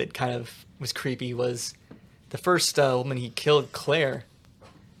this movie that kind of was creepy, was the first woman he killed, Claire.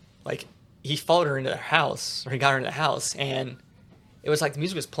 Like, he followed her into their house, or he got her into the house, and it was like the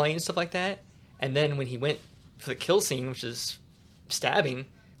music was playing and stuff like that. And then when he went for the kill scene, which is stabbing,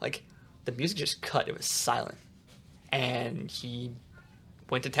 like, the music just cut. It was silent. And he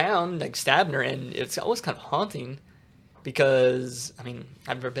went to town, like, stabbing her, and it's always kind of haunting because, I mean,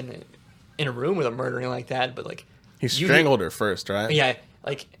 I've never been in a room with a murder or anything like that, but, like... He strangled her first, right? Yeah,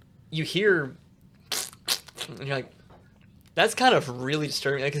 like, you hear... And you're like, that's kind of really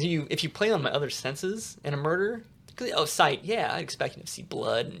disturbing, because if you play on my other senses in a murder, sight, yeah, I'd expect you to see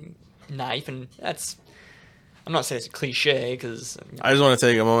blood and knife, and that's... I'm not saying it's a cliche, because... I just want to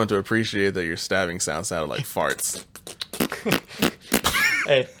take a moment to appreciate that your stabbing sound sounded like farts.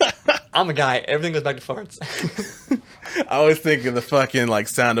 Hey, I'm a guy. Everything goes back to farts. I always think of the fucking, like,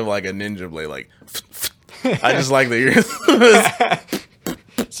 sound of, like, a ninja blade, like... I just like that you're...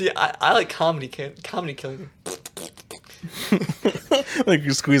 See, I like comedy killing. Like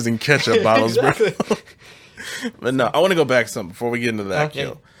you're squeezing ketchup bottles, Exactly. bro. But no, I want to go back some before we get into that Okay.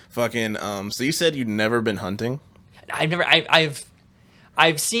 kill. Fucking, so you said you'd never been hunting?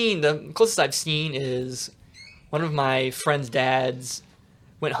 I've seen, the closest I've seen is one of my friend's dads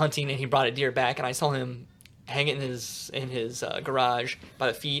went hunting and he brought a deer back, and I saw him hang it in his garage by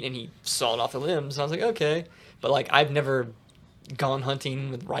the feet, and he sawed off the limbs. And I was like, okay, but like I've never gone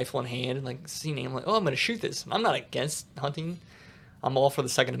hunting with rifle in hand and like seen him like, oh, I'm gonna shoot this. I'm not against hunting. I'm all for the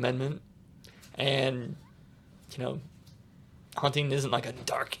Second Amendment, and hunting isn't like a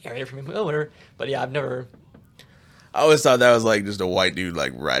dark area for me. Oh, whatever. But yeah, I've never. I always thought that was like just a white dude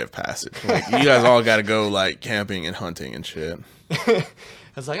like rite of passage. Like you guys all got to go like camping and hunting and shit. I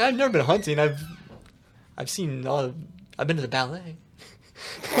was like, I've never been hunting. I've seen I've been to the ballet.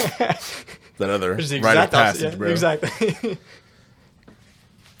 That other Which is the rite of exact opposite, passage, yeah, bro. Exactly.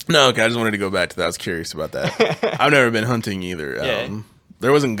 No, okay, I just wanted to go back to that. I was curious about that. I've never been hunting either. Yeah.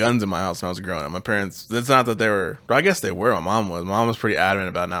 There wasn't guns in my house when I was growing up. My parents, it's not that they were, I guess they were. My mom was. My mom was pretty adamant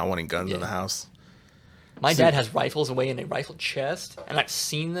about not wanting guns in the house. My dad has rifles away in a rifle chest, and I've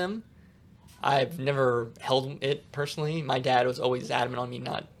seen them. I've never held it personally. My dad was always adamant on me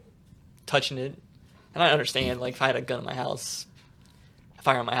not touching it. And I understand, like, if I had a gun in my house, a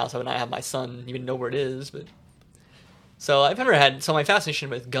firearm in my house, I would not have my son even know where it is. But so I've never had, so my fascination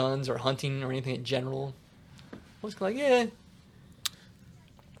with guns or hunting or anything in general, I was like, yeah.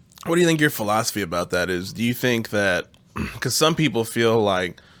 What do you think your philosophy about that is? Do you think that, because some people feel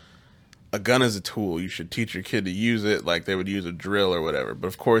like a gun is a tool, you should teach your kid to use it like they would use a drill or whatever. But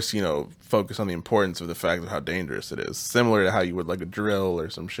of course, focus on the importance of the fact of how dangerous it is. Similar to how you would like a drill or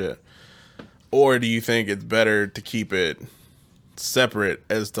some shit. Or do you think it's better to keep it separate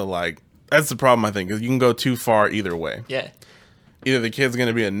as to like, that's the problem I think, is you can go too far either way. Yeah. Either the kid's going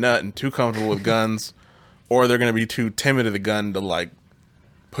to be a nut and too comfortable with guns, or they're going to be too timid of the gun to like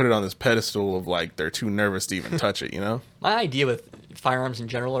put it on this pedestal of like they're too nervous to even touch it, My idea with firearms in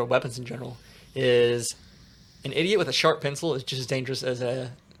general or weapons in general is an idiot with a sharp pencil is just as dangerous as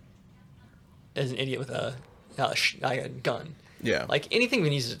an idiot with a gun. Yeah. Like anything we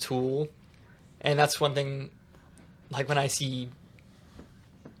use as a tool, and that's one thing. Like when I see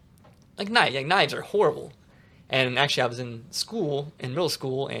knives are horrible. And actually, I was in middle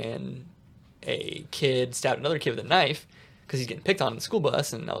school, and a kid stabbed another kid with a knife because he's getting picked on in the school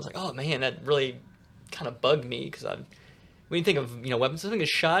bus, and I was like, oh man, that really kind of bugged me because when you think of weapons, something is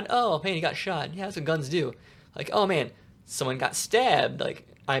shot. Oh man, he got shot. Yeah, that's what guns do. Like, oh man, someone got stabbed. Like,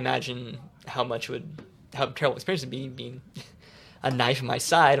 I imagine how terrible experience it would be being a knife in my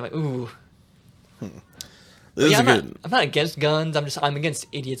side. I'm like, ooh. I'm not against guns. I'm against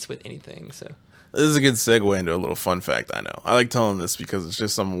idiots with anything. So this is a good segue into a little fun fact I know. I like telling this because it's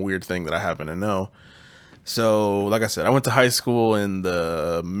just some weird thing that I happen to know. So, like I said, I went to high school in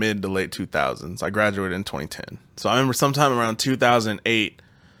the mid to late 2000s. I graduated in 2010. So I remember sometime around 2008,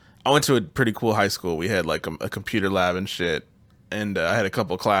 I went to a pretty cool high school. We had like a computer lab and shit, and I had a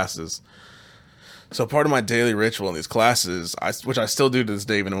couple of classes. So part of my daily ritual in these classes, which I still do to this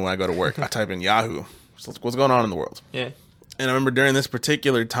day, even when I go to work, I type in Yahoo. So what's going on in the world? Yeah. And I remember during this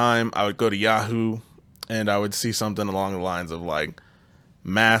particular time, I would go to Yahoo, and I would see something along the lines of like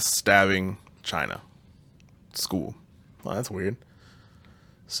mass stabbing China school. Well, that's weird.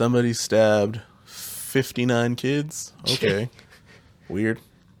 Somebody stabbed 59 kids. Okay. Weird.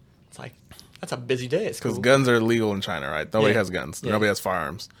 It's like, that's a busy day at school. Because guns are illegal in China, right? Nobody Yeah. has guns. Yeah. Nobody has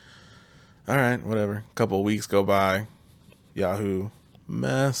firearms. All right, whatever. A couple of weeks go by. Yahoo.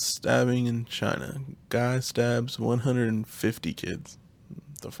 Mass stabbing in China. Guy stabs 150 kids.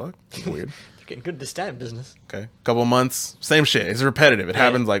 The fuck? That's weird. They're getting good at the stab business. Okay. Couple months. Same shit. It's repetitive. It Yeah.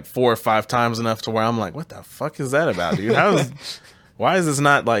 happens like 4 or 5 times enough to where I'm like, what the fuck is that about, dude? Why is this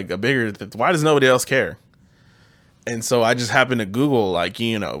not like a bigger... Why does nobody else care? And so I just happened to Google, like,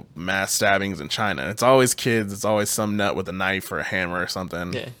 mass stabbings in China. It's always kids. It's always some nut with a knife or a hammer or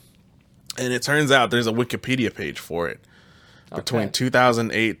something. Yeah. And it turns out there's a Wikipedia page for it. Between Okay.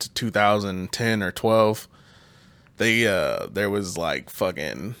 2008 to 2010 or 12, there was like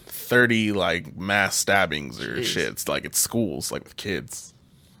fucking 30 like mass stabbings or Jeez. shit. It's like it's schools, like with kids.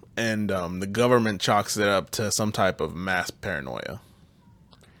 And the government chalks it up to some type of mass paranoia.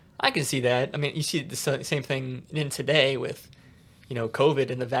 I can see that. I mean, you see the same thing in today with, COVID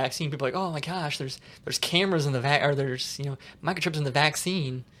and the vaccine. People are like, oh my gosh, there's cameras in the or there's microchips in the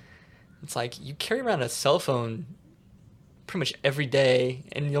vaccine. It's like you carry around a cell phone pretty much every day,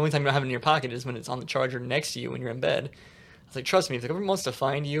 and the only time you don't have it in your pocket is when it's on the charger next to you when you're in bed. I was like, trust me, if the government wants to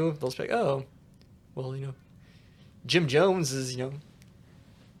find you, they'll just be like, oh, well, Jim Jones is,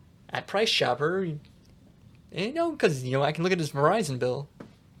 at Price Chopper, because, I can look at his Verizon bill.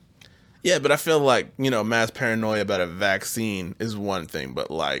 Yeah, but I feel like, mass paranoia about a vaccine is one thing,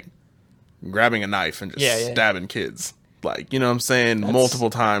 but like grabbing a knife and just stabbing kids. Like, what I'm saying?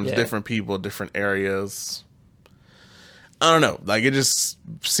 Multiple times, different people, different areas. I don't know. Like, it just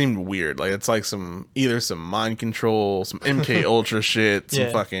seemed weird. Like, it's like either some mind control, some MK Ultra shit,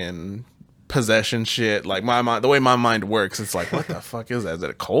 some fucking possession shit. Like, the way my mind works, it's like, what the fuck is that? Is it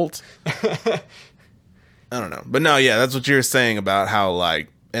a cult? I don't know. But no, yeah, that's what you're saying about how, like,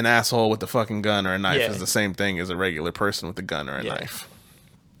 an asshole with a fucking gun or a knife is the same thing as a regular person with a gun or a knife.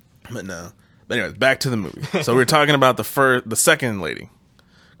 But no. But anyways, back to the movie. So we were talking about the second lady.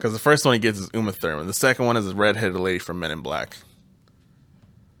 Because the first one he gets is Uma Thurman. The second one is the redheaded lady from Men in Black.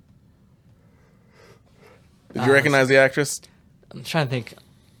 Did you recognize the actress? I'm trying to think.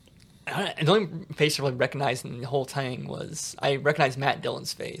 The only face I really recognized in the whole thing was I recognized Matt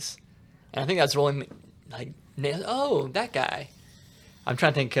Dillon's face, and I think that's really like, oh, that guy. I'm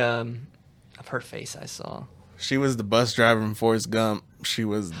trying to think of her face I saw. She was the bus driver in Forrest Gump. She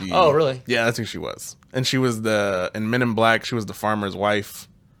was the... Oh, really? Yeah, that's who she was. And she was in Men in Black, she was the farmer's wife.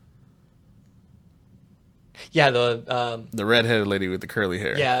 Yeah, the redheaded lady with the curly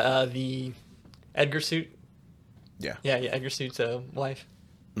hair. Yeah, the Edgar suit. Yeah. Yeah, Edgar suit's wife.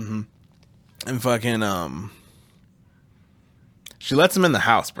 Mm-hmm. And fucking, she lets him in the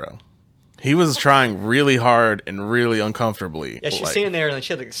house, bro. He was trying really hard and really uncomfortably. Yeah, she's standing there, and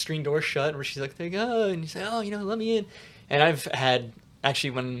she had like a screen door shut, where she's like, there you go, and you say, oh, let me in. And I've had, actually,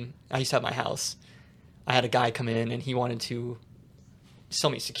 when I used to have my house, I had a guy come in, and he wanted to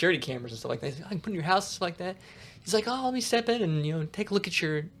sell me security cameras and stuff like that. He's like, I can put in your house, stuff like that. He's like, oh, let me step in and, take a look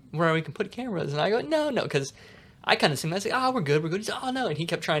at where we can put cameras. And I go, no, because I kind of seemed, I was like, oh, we're good. He's like, oh, no. And he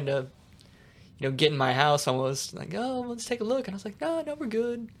kept trying to, get in my house almost, like, oh, well, let's take a look. And I was like, no, we're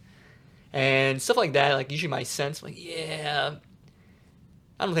good. And stuff like that, like, usually my sense, like, yeah,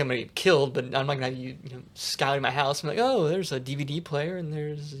 I don't think I'm going to get killed, but I'm not going to have you, scouting my house. I'm like, oh, there's a DVD player, and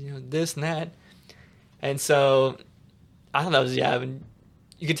there's, this and that. And so I thought that was,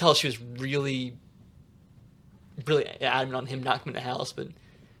 you could tell she was really, really adamant on him not coming to the house, but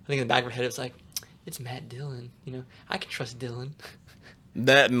I think in the back of her head it was like, it's Matt Dillon, I can trust Dillon.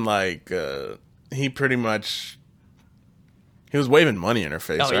 That and like he pretty much he was waving money in her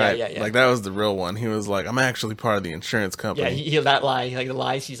face, Oh, right? yeah. Like that was the real one. He was like, "I'm actually part of the insurance company." Yeah, he that lie, like the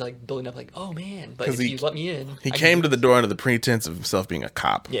lies he's like building up, like, oh man, but if you let me in, He came to the door under the pretense of himself being a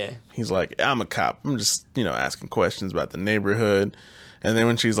cop. Yeah. He's like, I'm a cop. I'm just, asking questions about the neighborhood. And then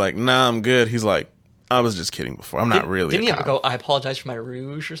when she's like, nah, I'm good. He's like, I was just kidding before. I'm not really Didn't a he cop. have to go, I apologize for my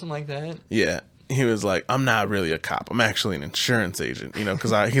rouge or something like that? Yeah. He was like, I'm not really a cop. I'm actually an insurance agent,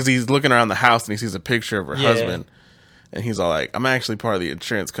 because he's looking around the house and he sees a picture of her husband. And he's all like, I'm actually part of the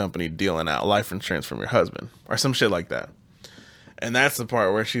insurance company dealing out life insurance from your husband or some shit like that. And that's the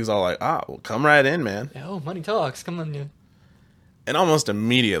part where she's all like, well, come right in, man. Oh, money talks. Come on, you. And almost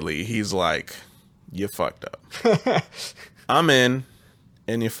immediately, he's like, you fucked up. I'm in,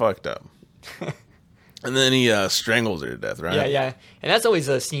 and you fucked up. And then he strangles her to death, right? Yeah. And that's always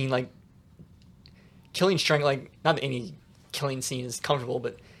a scene, like, killing, strangle, like, not that any killing scene is comfortable,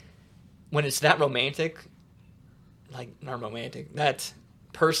 but when it's that romantic, like, not romantic, that's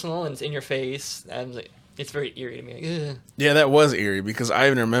personal and it's in your face, and like, it's very eerie to me. Like, ugh. Yeah, that was eerie because I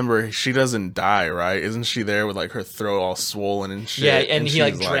even remember she doesn't die, right? Isn't she there with like her throat all swollen and shit? Yeah, and he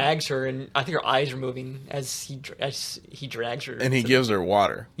like she's drags her, and I think her eyes are moving as he drags her. And he gives her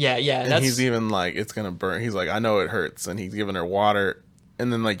water. Yeah. And he's even like, it's gonna burn. He's like, I know it hurts, and he's giving her water.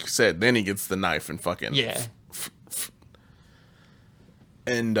 And then, like you said, then he gets the knife and fucking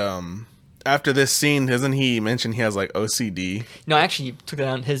And after this scene, doesn't he mention he has like OCD? No, I actually took that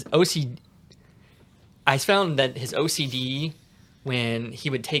down. His OCD. I found that his OCD, when he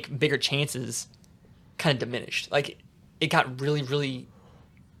would take bigger chances, kind of diminished. Like, it got really, really.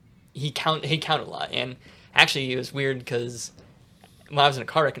 He counted a lot, and actually, it was weird because when I was in a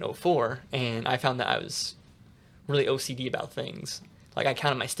car wreck in 2004, and I found that I was really OCD about things. Like, I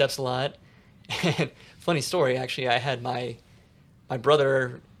counted my steps a lot. And funny story, actually, I had my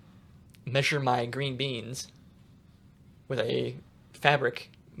brother measure my green beans with a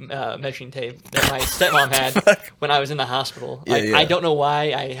fabric measuring tape that my stepmom had when I was in the hospital. I don't know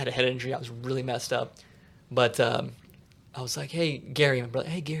why I had a head injury. I was really messed up, but I was like, "Hey Gary, my brother.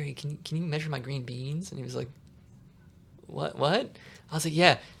 Hey Gary, can you measure my green beans?" And he was like, "What? I was like,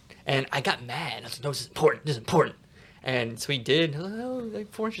 "Yeah," and I got mad. I was like, "No, this is important. This is important." And so he did. I was like, "Oh,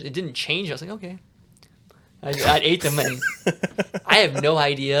 like 4 inches." It didn't change. I was like, "Okay." I ate them, and I have no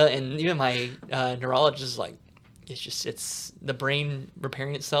idea. And even my neurologist is like, it's the brain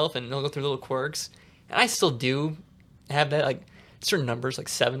repairing itself, and it'll go through little quirks. And I still do have that, like certain numbers, like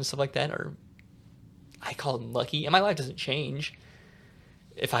 7, stuff like that, or I call them lucky. And my life doesn't change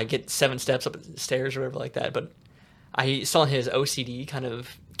if I get 7 steps up the stairs or whatever like that. But I saw his OCD kind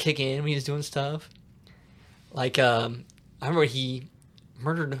of kick in when he was doing stuff. Like, I remember he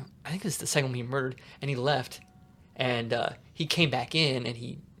murdered, I think this is the second one he murdered, and he left, and he came back in, and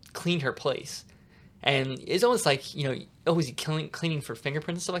he cleaned her place. And it's almost like, is he cleaning for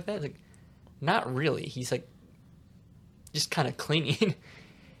fingerprints and stuff like that? Like, not really. He's like, just kind of cleaning. And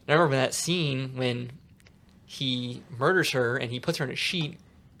I remember that scene when he murders her, and he puts her in a sheet,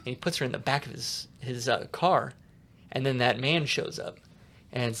 and he puts her in the back of his car, and then that man shows up,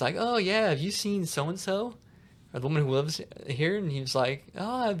 and it's like, oh yeah, have you seen so-and-so? Or the woman who lives here? And he was like,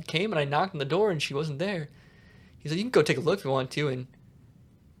 oh, I came and I knocked on the door and she wasn't there. He's like, you can go take a look if you want to. And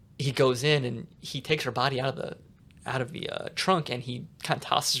he goes in and he takes her body out of the trunk, and he kind of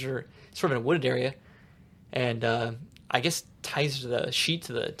tosses her sort of in a wooded area, and I guess ties the sheet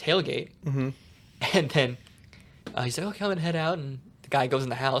to the tailgate. Mm-hmm. And then he's like, okay, I'm gonna head out. And the guy goes in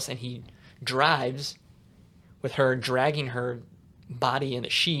the house, and he drives with her dragging her body in the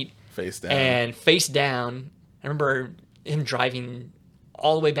sheet face down. I remember him driving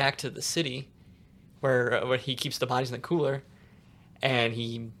all the way back to the city where he keeps the bodies in the cooler, and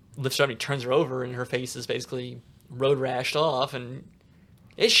he lifts her up and he turns her over, and her face is basically road rashed off, and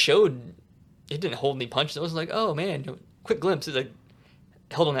it didn't hold any punches. It wasn't like, oh man, quick glimpse. It like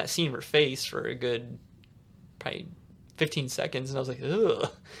held on that scene of her face for a good probably 15 seconds, and I was like,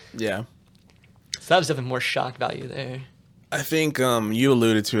 ugh. Yeah. So that was definitely more shock value there. I think you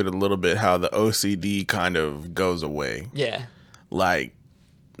alluded to it a little bit, how the OCD kind of goes away. Yeah. Like,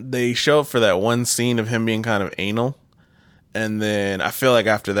 they show up for that one scene of him being kind of anal, and then I feel like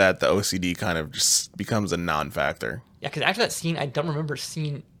after that, the OCD kind of just becomes a non-factor. Yeah, because after that scene, I don't remember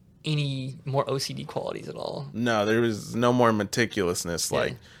seeing any more OCD qualities at all. No, there was no more meticulousness. Yeah.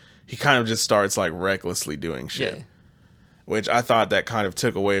 Like, he kind of just starts, like, recklessly doing shit. Yeah. Which I thought that kind of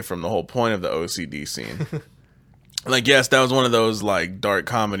took away from the whole point of the OCD scene. Like, yes, that was one of those, like, dark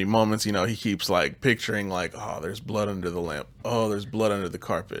comedy moments. He keeps, like, picturing, like, oh, there's blood under the lamp. Oh, there's blood under the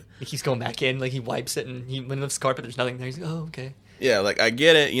carpet. He keeps going back in. Like, he wipes it, and when he lifts the carpet, there's nothing there. He's like, oh, okay. Yeah, like, I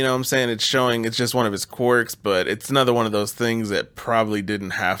get it, you know what I'm saying? It's showing, it's just one of his quirks, but it's another one of those things that probably didn't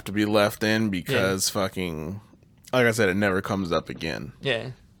have to be left in because fucking, like I said, it never comes up again.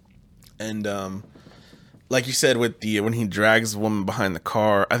 Yeah. And, like you said, with when he drags the woman behind the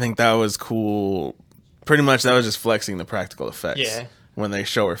car, I think that was cool. Pretty much, that was just flexing the practical effects. Yeah. When they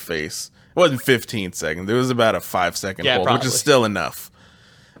show her face. It wasn't 15 seconds. It was about a 5-second hold, probably. which is still enough.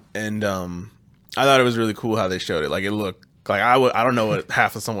 And, I thought it was really cool how they showed it. Like, it looked, like, I don't know what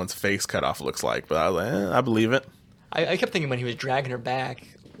half of someone's face cut off looks like, but I was like, I believe it. I kept thinking when he was dragging her back,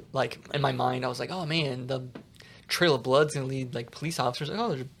 like, in my mind, I was like, oh, man, the trail of blood's going to lead, like, police officers. Like, oh,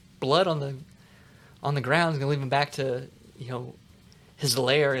 there's blood on the ground. It's going to lead him back to, you know, his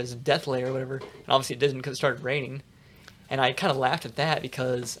lair, his death lair or whatever. And obviously it didn't because it started raining. And I kind of laughed at that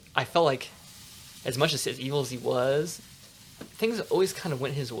because I felt like as much as evil as he was, things always kind of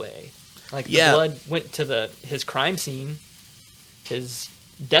went his way. Like, the blood went to his crime scene, his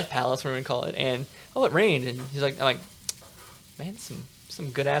death palace, whatever you call it, and it rained, and I'm like, man, some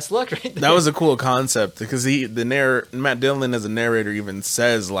good ass luck right there. That was a cool concept because Matt Dillon as a narrator even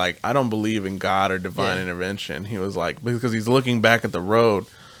says, like, I don't believe in God or divine intervention. He was like, because he's looking back at the road,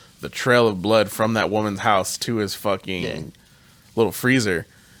 the trail of blood from that woman's house to his fucking little freezer.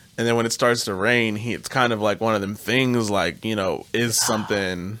 And then when it starts to rain, it's kind of like one of them things, like, you know, is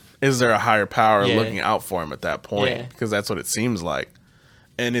there a higher power looking out for him at that point? Yeah. Because that's what it seems like.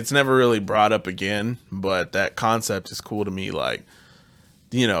 And it's never really brought up again, but that concept is cool to me. Like,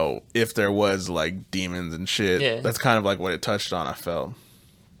 you know, if there was like demons and shit, that's kind of like what it touched on, I felt.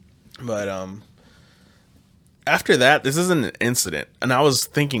 But after that, this isn't an incident. And I was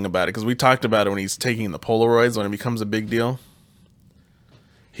thinking about it because we talked about it when he's taking the Polaroids, when it becomes a big deal.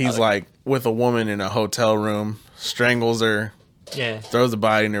 He's like with a woman in a hotel room, strangles her, throws the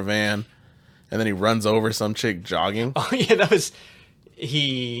body in her van, and then he runs over some chick jogging. Oh yeah, that was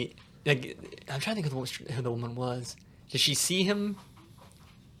like, I'm trying to think of who the woman was. Did she see him?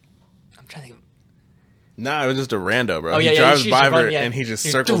 I'm trying to think. Nah, it was just a rando, bro. Oh, he drives by her running, and he just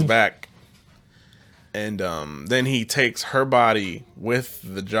circles back. And then he takes her body with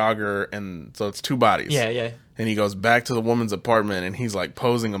the jogger, and so it's two bodies. Yeah, yeah. And he goes back to the woman's apartment, and he's like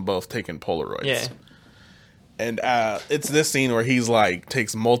posing them both, taking Polaroids. Yeah. And it's this scene where he's like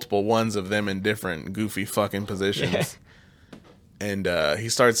takes multiple ones of them in different goofy fucking positions. Yeah. And he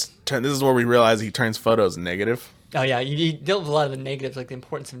starts. This is where we realize he turns photos negative. Oh yeah, you dealt with a lot of the negatives, like the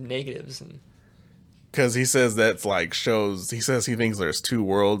importance of negatives, and because he says that's like shows. He says he thinks there's two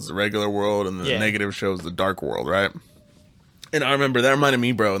worlds: the regular world and the negative shows the dark world, right? And I remember that reminded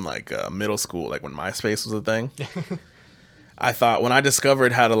me, bro, in like middle school, like when MySpace was a thing. I thought when I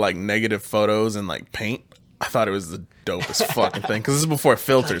discovered how to like negative photos and like paint, I thought it was the dopest fucking thing because this is before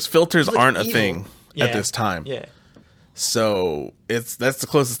filters. Filters aren't a thing at this time. Yeah. So that's the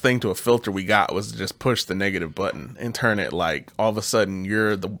closest thing to a filter we got was to just push the negative button and turn it like all of a sudden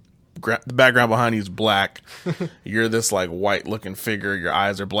you're the background behind you is black. You're this like white looking figure. Your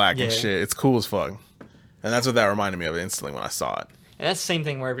eyes are black and shit. It's cool as fuck. And that's what that reminded me of instantly when I saw it. And that's the same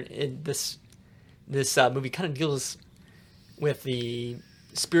thing where this movie kind of deals with the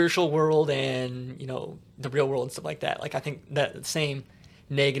spiritual world and, you know, the real world and stuff like that. Like, I think that the same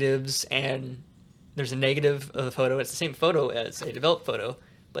negatives, and there's a negative of a photo. It's the same photo as a developed photo,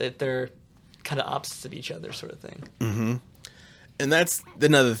 but they're kind of opposites of each other, sort of thing. Mm-hmm. And that's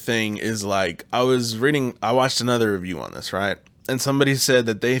another thing is like I watched another review on this, right? And somebody said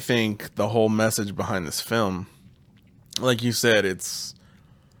that they think the whole message behind this film, like you said, it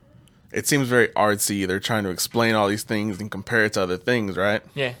seems very artsy. They're trying to explain all these things and compare it to other things, right?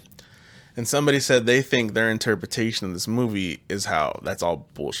 Yeah. And somebody said they think their interpretation of this movie is how that's all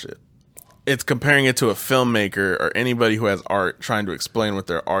bullshit. It's comparing it to a filmmaker or anybody who has art trying to explain what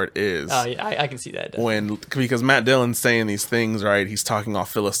their art is. Oh, yeah, I can see that. Definitely. Because Matt Dillon's saying these things, right? He's talking all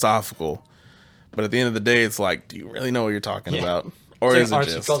philosophical. But at the end of the day, it's like, do you really know what you're talking about? Or is it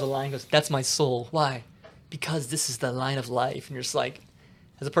just... draws the line and goes, that's my soul. Why? Because this is the line of life. And you're just like,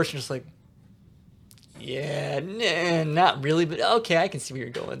 as a person, just like, yeah, nah, not really, but okay, I can see where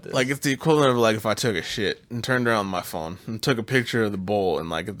you're going with this. Like, it's the equivalent of, like, if I took a shit and turned around my phone and took a picture of the bowl and,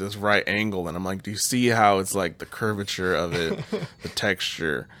 like, at this right angle, and I'm like, do you see how it's, like, the curvature of it, the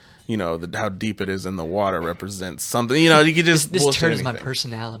texture, you know, how deep it is in the water represents something, you know, you could just... This turns my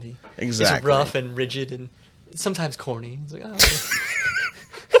personality. Exactly. It's rough and rigid and sometimes corny. It's like, oh,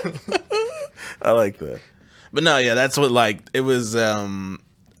 okay. I like that. But no, yeah, that's what, like, it was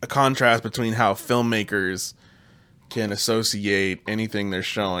a contrast between how filmmakers can associate anything they're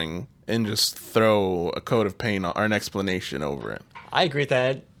showing and just throw a coat of paint or an explanation over it. I agree with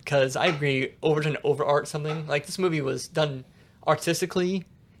that, because I agree over art something. Like, this movie was done artistically,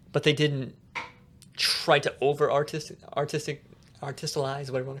 but they didn't try to artisticize,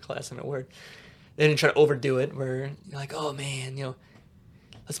 whatever you want to call it. That's not a word. They didn't try to overdo it. Where you're like, oh man,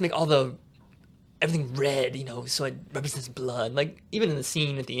 let's make everything red, so it represents blood. Like even in the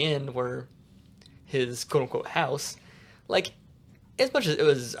scene at the end where his quote unquote house, like as much as it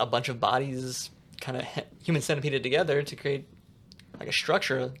was a bunch of bodies kind of human centipeded together to create like a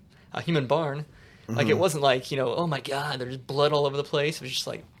structure, a human barn. Like it wasn't like, oh my god, there's blood all over the place. It was just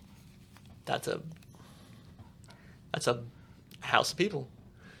like, that's a house of people.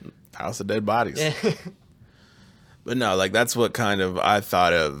 House of dead bodies. Yeah. But no, like that's what kind of I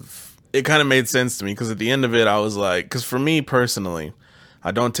thought of. It kind of made sense to me because at the end of it, I was like, because for me personally,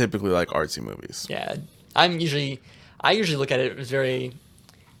 I don't typically like artsy movies. Yeah, I usually look at it as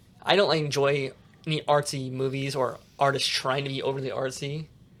I don't enjoy any artsy movies or artists trying to be overly artsy.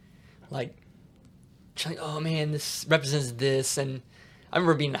 Like, oh man, this represents this. And I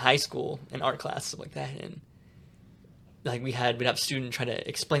remember being in high school in art class, stuff like that, and like we'd have students try to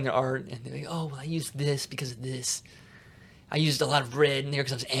explain their art, and they're like, oh, well, I used this because of this. I used a lot of red in there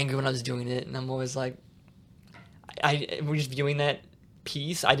because I was angry when I was doing it, and I'm always like, we're just viewing that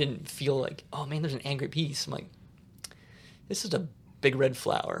piece. I didn't feel like, oh man, there's an angry piece. I'm like, this is a big red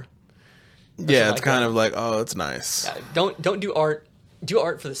flower. Yeah, it's kind of like, oh, it's nice. Yeah, don't do art. Do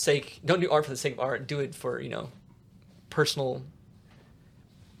art for the sake. Don't do art for the sake of art. Do it for personal,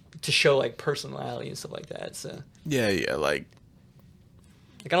 to show like personality and stuff like that. So yeah, like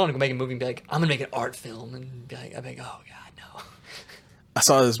I don't want to go make a movie and be like, I'm gonna make an art film and be like, oh god, no. I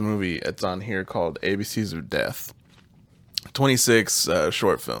saw this movie. It's on here called ABCs of Death. 26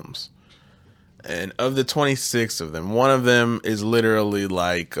 short films. And of the 26 of them, one of them is literally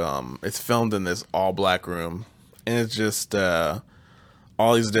like, it's filmed in this all black room. And it's just all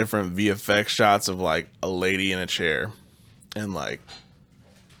these different VFX shots of like a lady in a chair. And like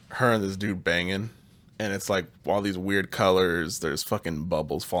her and this dude banging. And it's like all these weird colors. There's fucking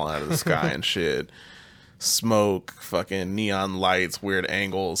bubbles falling out of the sky and shit. Smoke, fucking neon lights, weird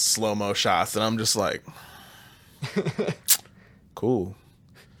angles, slow-mo shots. And I'm just like, cool.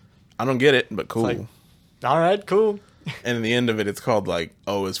 I don't get it, but cool. Like, all right, cool. And in the end of it, it's called like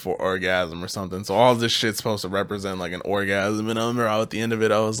O is for orgasm or something. So all this shit's supposed to represent like an orgasm. And I remember at the end of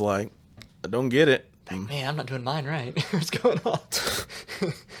it, I was like, I don't get it. Like, man, I'm not doing mine right. What's going on?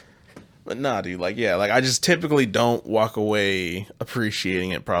 But nah, dude, like, yeah, like I just typically don't walk away appreciating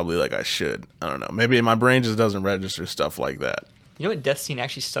it probably like I should. I don't know. Maybe my brain just doesn't register stuff like that. You know what death scene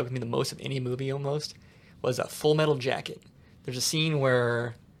actually stuck with me the most of any movie almost? Was a Full Metal Jacket. There's a scene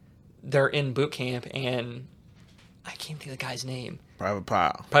where they're in boot camp and I can't think of the guy's name. Private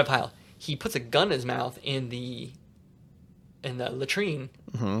Pile. He puts a gun in his mouth in the latrine,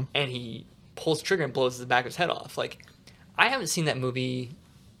 and he pulls the trigger and blows the back of his head off. Like, I haven't seen that movie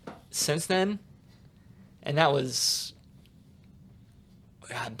since then, and that was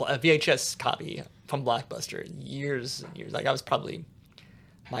a VHS copy from Blockbuster years and years. Like, I was probably,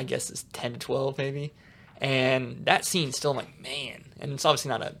 my guess is 10 to 12 maybe, and that scene still, I'm like, man, and it's obviously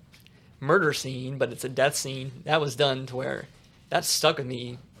not a murder scene, but it's a death scene that was done to where that stuck with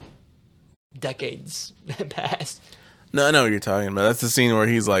me decades past. No, I know what you're talking about. That's the scene where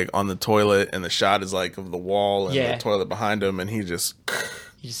he's like on the toilet and the shot is like of the wall and the toilet behind him, and he just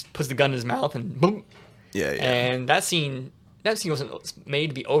puts the gun in his mouth and boom. Yeah. And that scene wasn't made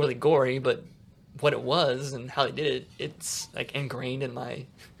to be overly gory, but what it was and how they did it, it's like ingrained in my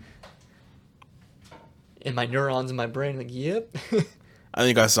neurons in my brain. Like, yep. I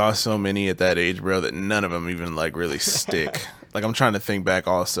think I saw so many at that age, bro, that none of them even like really stick. Like, I'm trying to think back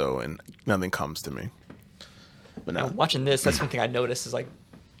also, and nothing comes to me. But now, watching this, that's one thing I noticed is like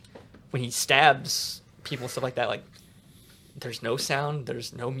when he stabs people and stuff like that, like there's no sound,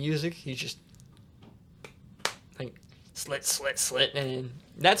 there's no music. He's just like slit, and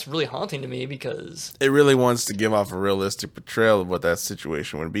that's really haunting to me because it really wants to give off a realistic portrayal of what that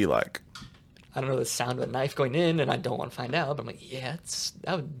situation would be like. I don't know the sound of a knife going in, and I don't want to find out. But I'm like, yeah,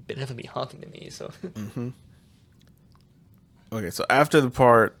 that would definitely be haunting to me. So. Okay, so after the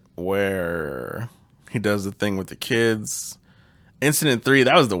part where he does the thing with the kids, Incident 3,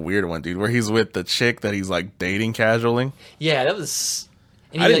 that was the weird one, dude, where he's with the chick that he's like dating casually. Yeah, that was.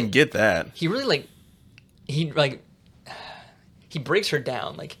 I didn't get that. He really he breaks her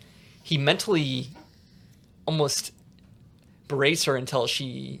down. Like, he mentally almost berates her until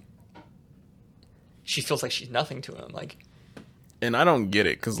she feels like she's nothing to him. Like, and I don't get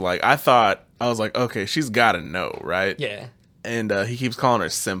it because like I was like, okay, she's got to know, right? Yeah. And he keeps calling her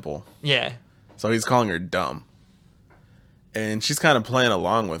simple. Yeah. So he's calling her dumb. And she's kind of playing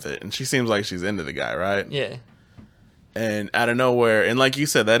along with it, and she seems like she's into the guy, right? Yeah. And out of nowhere, and like you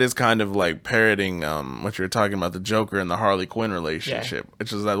said, that is kind of like parroting what you were talking about, the Joker and the Harley Quinn relationship,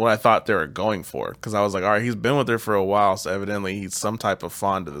 which is what I thought they were going for. Because I was like, all right, he's been with her for a while, so evidently he's some type of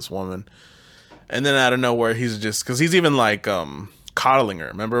fond of this woman. And then out of nowhere, he's just, because he's even like coddling her.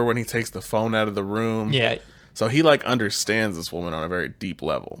 Remember when he takes the phone out of the room? Yeah. So he like understands this woman on a very deep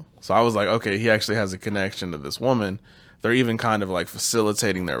level. So I was like, okay, he actually has a connection to this woman. They're even kind of like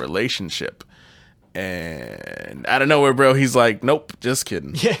facilitating their relationship. And out of nowhere, bro, he's like, nope, just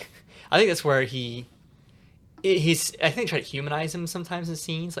kidding. Yeah. I think that's where he's, I think, try to humanize him sometimes in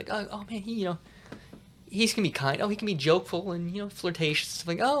scenes. Like, oh man, he's gonna be kind. Oh, he can be jokeful and flirtatious.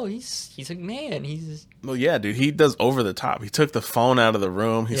 Like, oh, he's a man. Well, yeah, dude, he does over the top. He took the phone out of the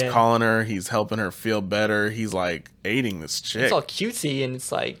room. He's calling her. He's helping her feel better. He's like aiding this chick. It's all cutesy, and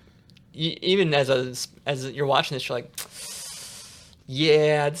it's like, even as you're watching this, you're like,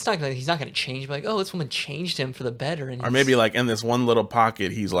 yeah, he's not gonna change. But like, oh, this woman changed him for the better. And or maybe like in this one little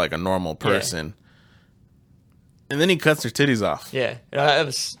pocket, he's like a normal person. And then he cuts her titties off. Yeah,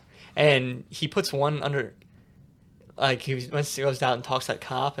 and he puts one under, like, he goes down and talks to that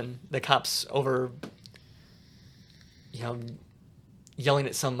cop, and the cop's over, yelling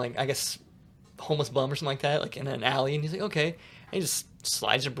at some, like, I guess, homeless bum or something like that, like in an alley, and he's like, okay, and he just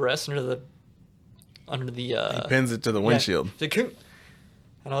slides her breast under the he pins it to the windshield.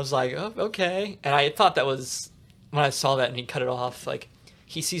 And I was like, oh, okay, and I thought that was, when I saw that and he cut it off, like,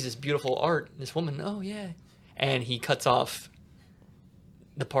 he sees this beautiful art, this woman, oh yeah, and he cuts off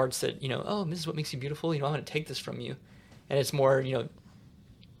the parts that, oh, this is what makes you beautiful, I'm going to take this from you. And it's more,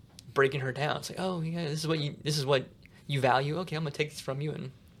 breaking her down. It's like, oh, yeah, this is what you value. Okay, I'm going to take this from you.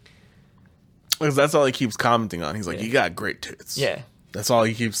 And because that's all he keeps commenting on. He's like, you got great tits. Yeah. That's all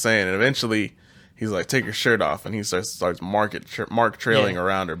he keeps saying. And eventually, he's like, take your shirt off. And he starts mark trailing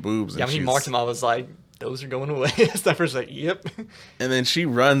around her boobs. Yeah, and when he marked him, I was like, those are going away. Stepper's like, yep. And then she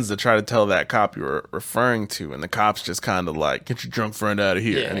runs to try to tell that cop you were referring to. And the cop's just kind of like, get your drunk friend out of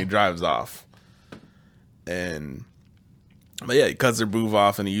here. Yeah. And he drives off. But yeah, he cuts her boob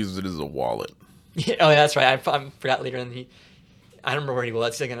off and he uses it as a wallet. Yeah, oh, yeah, that's right. I forgot later. And I don't remember where he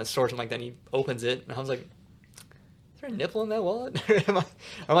was. He's like in a store or something like that. And he opens it. And I was like, is there a nipple in that wallet? or am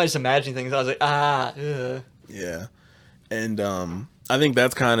I just imagining things? I was like, ugh. Yeah. And I think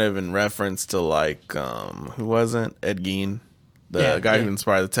that's kind of in reference to, like, who wasn't? Ed Gein, the guy who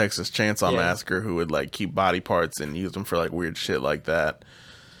inspired the Texas Chainsaw Massacre, who would, like, keep body parts and use them for, like, weird shit like that.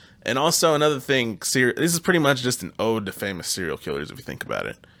 And also another thing, this is pretty much just an ode to famous serial killers, if you think about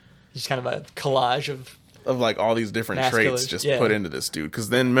it. Just kind of a collage of like, all these different traits just put into this dude. Because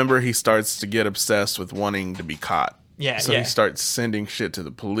then, remember, he starts to get obsessed with wanting to be caught. Yeah, So he starts sending shit to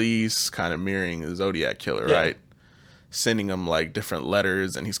the police, kind of mirroring the Zodiac Killer, right? Sending him, like, different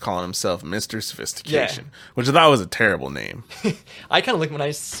letters, and he's calling himself Mr. Sophistication, which I thought was a terrible name. I kind of like, when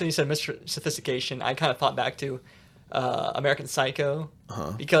you said Mr. Sophistication, I kind of thought back to American Psycho,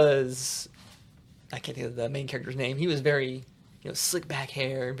 because I can't think of the main character's name. He was very, slick back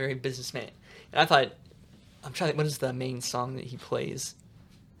hair, very businessman. And I thought, I'm trying to think, what is the main song that he plays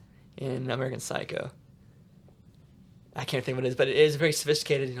in American Psycho? I can't think what it is, but it is very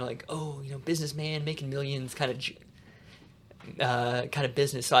sophisticated, like, businessman making millions kind of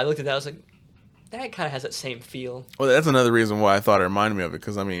business. So I looked at that, I was like, that kind of has that same feel. Well, that's another reason why I thought it reminded me of it,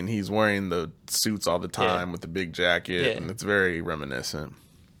 because, I mean, he's wearing the suits all the time with the big jacket, and it's very reminiscent.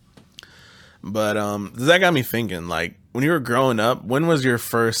 But that got me thinking, like, when you were growing up, when was your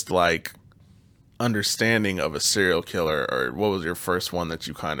first, like, understanding of a serial killer, or what was your first one that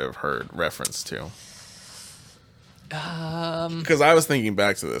you kind of heard reference to? Because I was thinking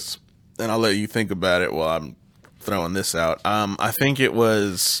back to this, and I'll let you think about it while I'm throwing this out. I think it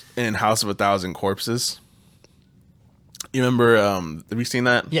was in House of a Thousand Corpses. You remember, have you seen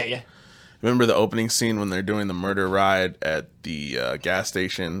that? Yeah. Remember the opening scene when they're doing the murder ride at the gas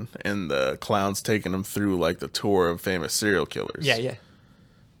station, and the clown's taking them through, like, the tour of famous serial killers? Yeah.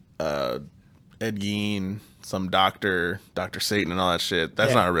 Ed Gein, some Dr. Satan and all that shit.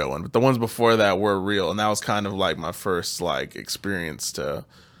 That's not a real one. But the ones before that were real, and that was kind of like my first, like, experience to,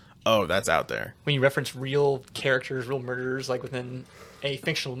 oh, that's out there. When you reference real characters, real murderers, like, within a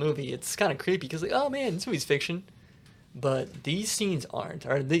fictional movie, it's kind of creepy, because, like, oh man, this movie's fiction. But these scenes aren't,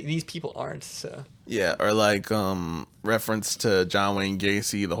 or these people aren't, so. Yeah, or like reference to John Wayne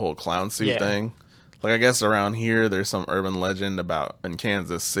Gacy, the whole clown suit thing. Like, I guess around here, there's some urban legend in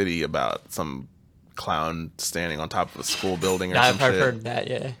Kansas City about some clown standing on top of a school building or some shit. I've heard that,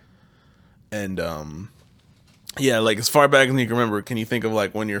 yeah. And, like, as far back as you can remember, can you think of,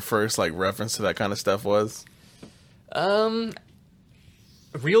 like, when your first, like, reference to that kind of stuff was?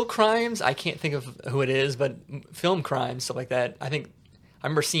 real crimes, I can't think of who it is, but film crimes, stuff like that. I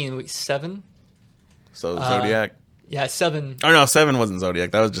remember seeing Seven. So Zodiac. Yeah, Seven. Oh no, Seven wasn't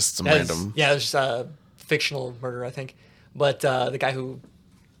Zodiac. That was just some random. Yeah, it was just a fictional murder, I think. But the guy who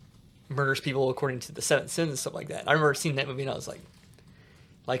murders people according to the Seventh Sins and stuff like that. I remember seeing that movie and I was like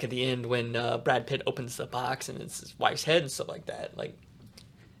at the end when Brad Pitt opens the box and it's his wife's head and stuff like that. Like,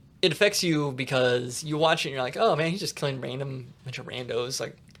 it affects you because you watch it and you're like, oh man, he's just killing bunch of randos.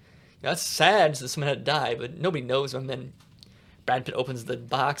 Like, that's sad that someone had to die, but nobody knows him. Then Brad Pitt opens the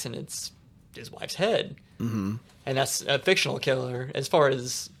box and it's his wife's head. Mm-hmm. And that's a fictional killer. As far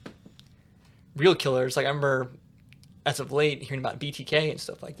as real killers, like I remember as of late hearing about BTK and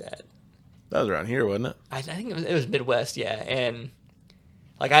stuff like that. That was around here, wasn't it? I think it was Midwest, yeah. And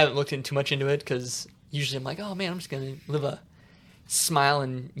like I haven't looked too much into it because usually I'm like, oh man, I'm just gonna live a smile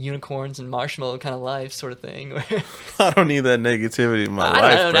and unicorns and marshmallow kind of life sort of thing. I don't need that negativity in my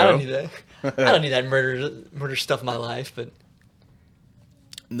life, bro. I don't need that. I don't need that murder stuff in my life. But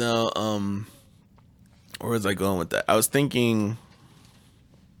no, where was I going with that? I was thinking,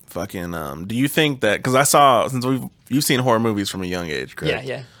 fucking. Do you think that? Because I saw you've seen horror movies from a young age, correct?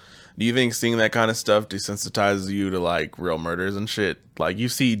 Yeah. Do you think seeing that kind of stuff desensitizes you to like real murders and shit? Like you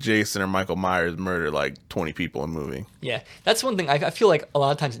see Jason or Michael Myers murder like 20 people in a movie. Yeah, that's one thing I feel like a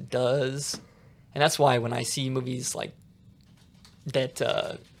lot of times it does, and that's why when I see movies like that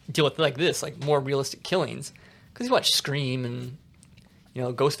deal with like this, like more realistic killings, because you watch Scream and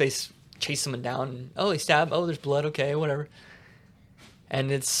Ghostface chase someone down, and they stab, there's blood, okay, whatever,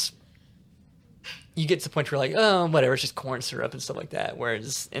 and you get to the point where you're like, oh, whatever, it's just corn syrup and stuff like that.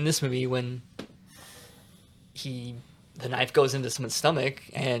 Whereas in this movie, when the knife goes into someone's stomach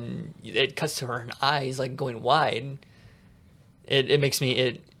and it cuts to her eyes, like going wide, it makes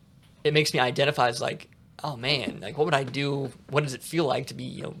me identify as like, oh man, like what would I do? What does it feel like to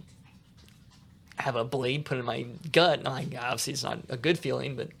be, have a blade put in my gut? And I'm like, obviously it's not a good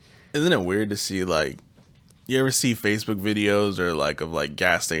feeling, but isn't it weird to see like, you ever see Facebook videos or like of like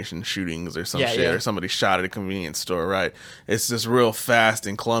gas station shootings or some shit, or somebody shot at a convenience store, right? It's just real fast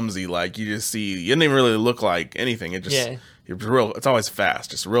and clumsy. Like you just see, you didn't even really look like anything. It just, it's always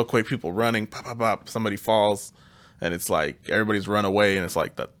fast, just real quick. People running, pop, pop, pop. Somebody falls, and it's like everybody's run away, and it's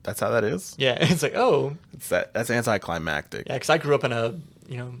like that's how that is. Yeah, it's like that's anticlimactic. Yeah, because I grew up in a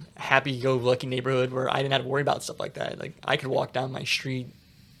happy-go-lucky neighborhood where I didn't have to worry about stuff like that. Like I could walk down my street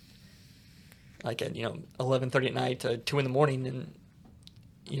like at 11:30 at night to 2 a.m, and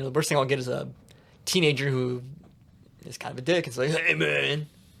the worst thing I'll get is a teenager who is kind of a dick. It's like, hey man,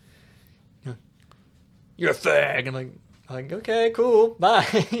 you're a fag. I'm like okay, cool, bye.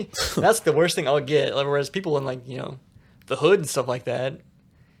 That's the worst thing I'll get. Whereas people in like the hood and stuff like that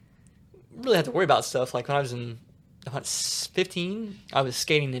really have to worry about stuff. Like when I was 15, I was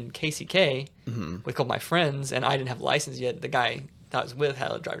skating in KCK with a couple of my friends, and I didn't have a license yet. The guy that I was with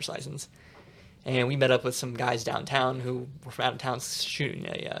had a driver's license. And we met up with some guys downtown who were from out of town shooting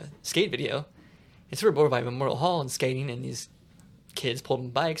a skate video. And so we were bored by Memorial Hall and skating, and these kids pulled in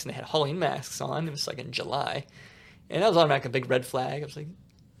bikes, and they had Halloween masks on. It was like in July. And that was automatically a big red flag. I was like,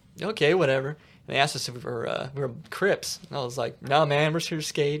 okay, whatever. And they asked us if we were Crips. And I was like, no, man, we're just here to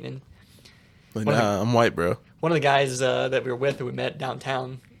skate. And I'm white, bro. One of the guys that we were with, who we met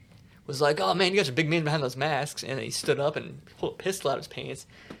downtown, was like, oh, man, you guys are big men behind those masks. And he stood up and pulled a pistol out of his pants.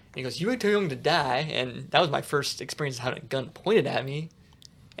 And he goes, you were too young to die. And that was my first experience of having a gun pointed at me.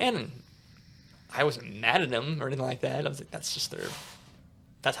 And I wasn't mad at him or anything like that. I was like,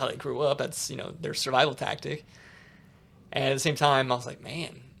 that's how they grew up. That's, their survival tactic. And at the same time, I was like,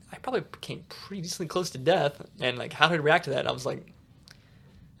 man, I probably came pretty decently close to death. And like, how did I react to that? I was like,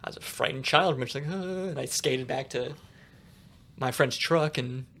 I was a frightened child. And I skated back to my friend's truck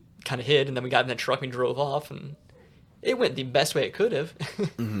and kind of hid. And then we got in the truck and we drove off. And it went the best way it could have.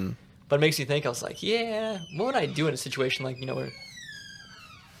 Mm-hmm. But it makes you think. I was like, yeah, what would I do in a situation like, where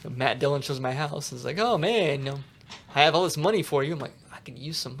Matt Dillon shows my house and is like, oh man, I have all this money for you. I'm like, I could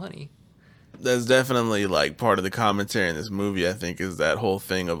use some money. That's definitely like part of the commentary in this movie, I think, is that whole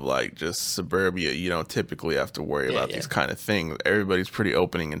thing of like just suburbia. You don't typically have to worry about these kind of things. Everybody's pretty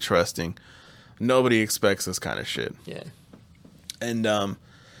opening and trusting. Nobody expects this kind of shit. Yeah. And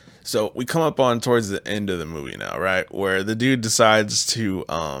so we come up on towards the end of the movie now, right? Where the dude decides to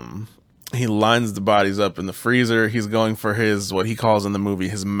he lines the bodies up in the freezer. He's going for his, what he calls in the movie,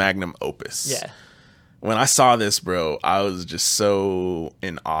 his magnum opus. Yeah. When I saw this, bro, I was just so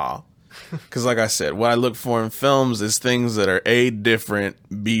in awe. Because like I said, what I look for in films is things that are A,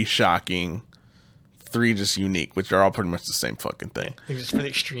 different, B, shocking, 3, just unique, which are all pretty much the same fucking thing. It's just for the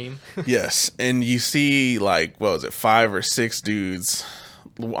extreme. Yes. And you see like, what was it, 5 or 6 dudes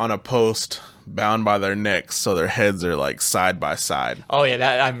on a post bound by their necks, so their heads are like side by side. Oh yeah,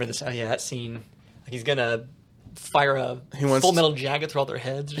 I remember this. Oh yeah, that scene. Like he's gonna fire a Full Metal Jacket through all their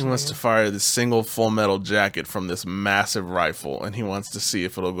heads. He wants to fire this single Full Metal Jacket from this massive rifle, and he wants to see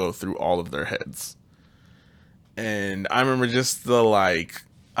if it'll go through all of their heads. And I remember just I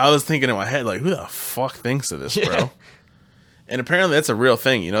was thinking in my head, like, who the fuck thinks of this, bro? Yeah. And apparently that's a real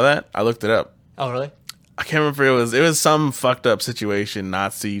thing. You know that? I looked it up. Oh really? I can't remember if it was some fucked up situation,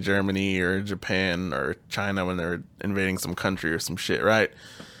 Nazi Germany or Japan or China when they were invading some country or some shit, right?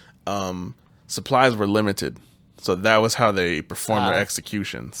 Supplies were limited. So that was how they performed their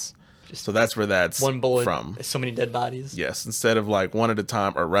executions. So that's where that's one bullet from. So many dead bodies. Yes, instead of like one at a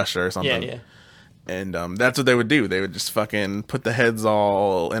time, or Russia or something. Yeah. And that's what they would do. They would just fucking put the heads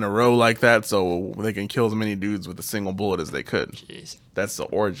all in a row like that so they can kill as many dudes with a single bullet as they could. Jeez. That's the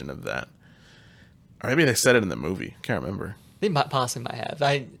origin of that. Or maybe they said it in the movie. Can't remember. They possibly might have.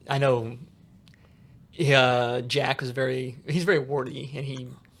 I know Jack was he's very wordy, and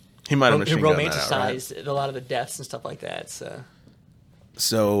he might have machine gunned that out, romanticized right? a lot of the deaths and stuff like that.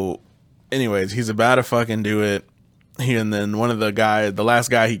 So, anyways, he's about to fucking do it. And then the last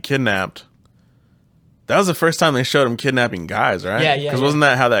guy he kidnapped, that was the first time they showed him kidnapping guys, right? Yeah. Because wasn't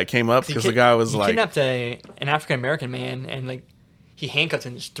that how that came up? Because the guy was he like... kidnapped an African-American man, and like he handcuffed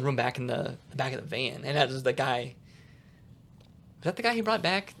him and just threw him back in the back of the van. And that was the guy... Was that the guy he brought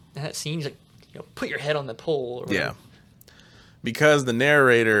back in that scene? He's like, put your head on the pole. Or yeah. Because the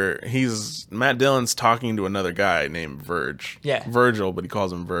narrator, Matt Dillon's talking to another guy named Verge. Yeah. Virgil, but he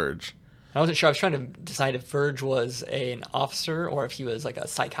calls him Verge. I wasn't sure. I was trying to decide if Verge was an officer or if he was like a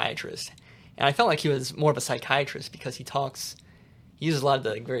psychiatrist. And I felt like he was more of a psychiatrist because he uses a lot of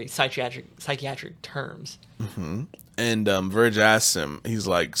the very psychiatric terms. Mm-hmm. And Verge asks him, he's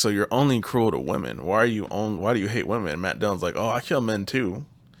like, so you're only cruel to women. Why do you hate women? And Matt Dillon's like, oh, I kill men too.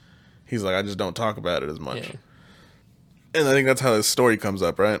 He's like, I just don't talk about it as much. Yeah. And I think that's how this story comes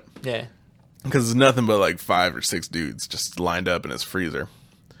up, right? Yeah. Because it's nothing but like 5 or 6 dudes just lined up in his freezer.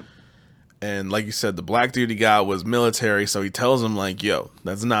 And like you said, the black dude he got was military, so he tells him like, yo,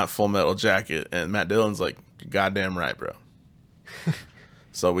 that's not Full Metal Jacket. And Matt Dillon's like, you're goddamn right, bro.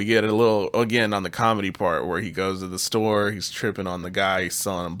 So we get a little, again, on the comedy part where he goes to the store, he's tripping on the guy, he's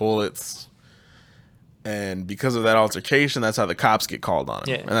selling him bullets. And because of that altercation, that's how the cops get called on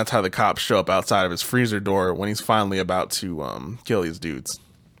him. Yeah. And that's how the cops show up outside of his freezer door when he's finally about to kill these dudes.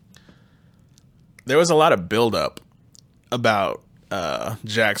 There was a lot of buildup about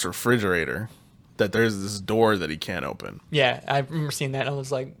Jack's refrigerator, that there's this door that he can't open. Yeah, I remember seeing that, and I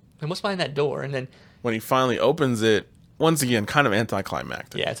was like, what's behind that door? And then when he finally opens it, once again, kind of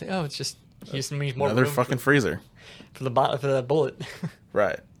anticlimactic. yeah, it's like, oh, it's just he just needs more Another room fucking freezer. for the bullet.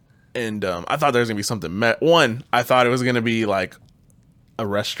 Right. And I thought there was going to be something. One, I thought it was going to be like a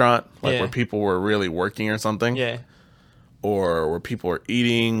restaurant, like where people were really working or something. Yeah. Or where people were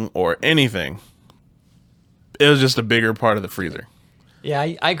eating or anything. It was just a bigger part of the freezer. Yeah,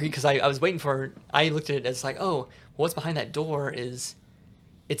 I agree, because I was waiting I looked at it as like, oh, what's behind that door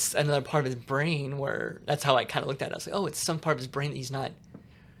it's another part of his brain, where that's how I kind of looked at it. I was like, oh, it's some part of his brain that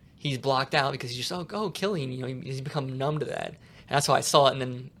he's blocked out because he's just, killing, he's become numb to that. And that's how I saw it. And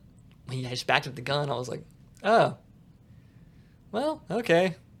then when he just backed up the gun, I was like, oh, well,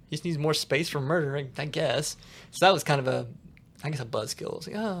 okay. He just needs more space for murder, I guess. So that was kind of a buzzkill. I was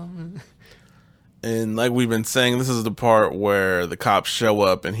like, oh. And like we've been saying, this is the part where the cops show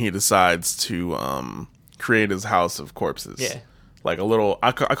up and he decides to create his house of corpses. Yeah. Like a little,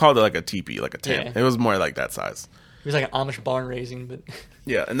 I called it like a teepee, like a tent. Yeah. It was more like that size. It was like an Amish barn raising, but...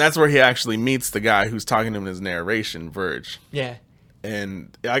 Yeah, and that's where he actually meets the guy who's talking to him in his narration, Verge. Yeah.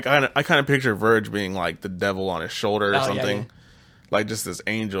 And I kind of picture Verge being like the devil on his shoulder or something. Yeah. Like just this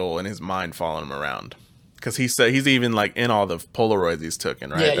angel in his mind following him around. Because he said he's even like in all the Polaroids he's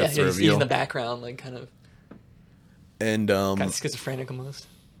taken, right? Yeah, That's the he's reveal. in the background, like kind of schizophrenic almost.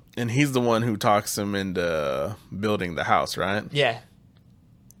 And he's the one who talks him into building the house, right? Yeah.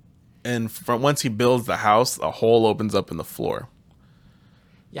 And from once he builds the house, a hole opens up in the floor.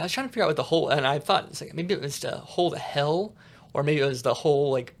 Yeah, I was trying to figure out what the hole, and I thought it's like maybe it was the hole to hell, or maybe it was the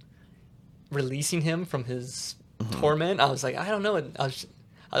hole like releasing him from his torment. I was like, I don't know. I was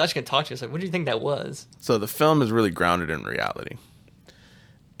actually gonna talk to you. I was like, what do you think that was? So the film is really grounded in reality.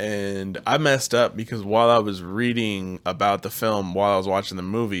 And I messed up because while I was reading about the film, while I was watching the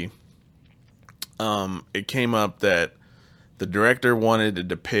movie, it came up that the director wanted to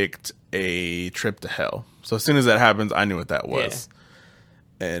depict a trip to hell. So as soon as that happens, I knew what that was.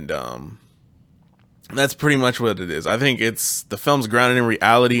 Yeah. And that's pretty much what it is. I think the film's grounded in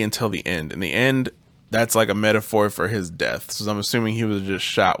reality until the end. In the end, that's like a metaphor for his death. So I'm assuming he was just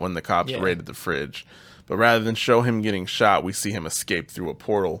shot when the cops raided the fridge. But rather than show him getting shot, we see him escape through a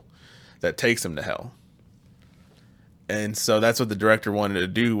portal that takes him to hell. And so that's what the director wanted to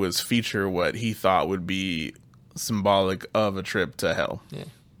do, was feature what he thought would be symbolic of a trip to hell. Yeah.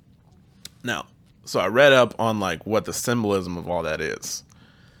 Now, so I read up on like what the symbolism of all that is.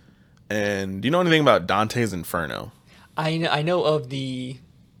 And do you know anything about Dante's Inferno? I know of the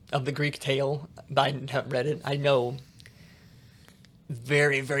Greek tale, but I haven't read it. I know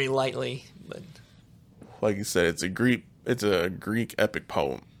very, very lightly, but like you said, it's a Greek epic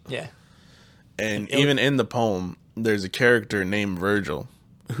poem. yeah. And even in the poem, there's a character named Virgil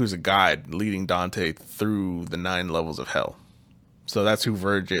who's a guide leading Dante through the 9 levels of hell. So that's who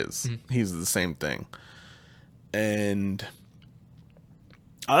Verge is. Mm-hmm. He's the same thing. And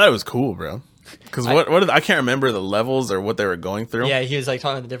I thought it was cool, bro. Because I can't remember the levels or what they were going through. Yeah, he was like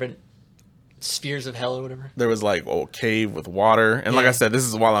talking about the different spheres of hell or whatever. There was like a cave with water. And like I said, this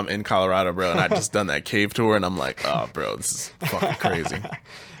is while I'm in Colorado, bro. And I just done that cave tour. And I'm like, oh, bro, this is fucking crazy.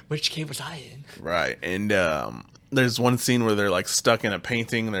 Which cave was I in? Right. And there's one scene where they're like stuck in a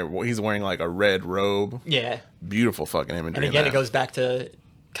painting. He's wearing like a red robe. Yeah. Beautiful fucking imagery. And again, it goes back to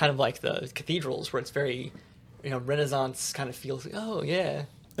kind of like the cathedrals where it's very, Renaissance kind of feels like, oh, yeah.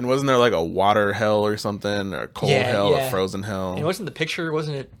 And wasn't there like a water hell or something, or a cold hell, a frozen hell? And wasn't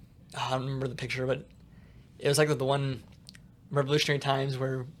it? I don't remember the picture, but it was like the one Revolutionary Times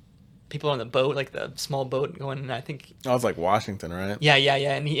where people on the boat, like the small boat going, and I think... Oh, it's like Washington, right? Yeah.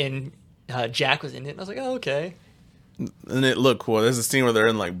 And Jack was in it, and I was like, oh, okay. And it looked cool. There's a scene where they're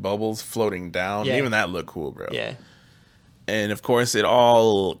in like bubbles floating down. Yeah. Even that looked cool, bro. Yeah. And of course, it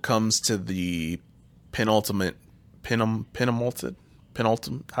all comes to the penultimate. How's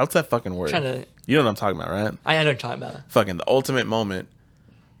that fucking word? You know what I'm talking about, right? I know what you're talking about. Fucking the ultimate moment,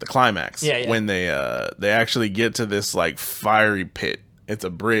 the climax. Yeah. When they actually get to this like fiery pit. It's a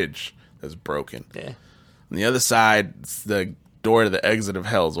bridge that's broken. Yeah. On the other side, it's the door to the exit of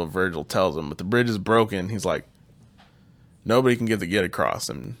hell is what Virgil tells him. But the bridge is broken. He's like, nobody can get across.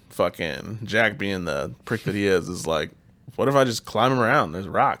 And fucking Jack, being the prick that he is like, what if I just climb around? There's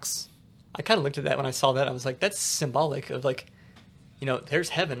rocks. I kind of looked at that when I saw that. I was like, that's symbolic of like, there's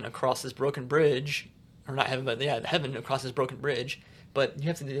heaven across this broken bridge. Or not heaven, but heaven across this broken bridge. But you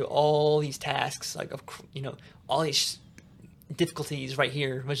have to do all these tasks, like, all these difficulties right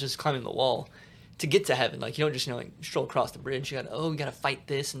here, which is climbing the wall to get to heaven. Like, you don't just, like stroll across the bridge. You gotta fight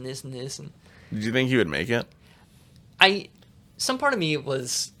this and this and this. And did you think he would make it? Some part of me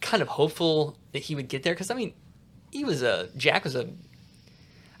was kind of hopeful that he would get there. Cause Jack was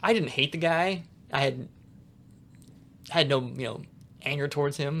I didn't hate the guy. I had no, anger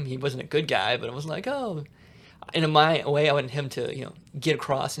towards him. He wasn't a good guy, but it was like, oh, in my way, I wanted him to, get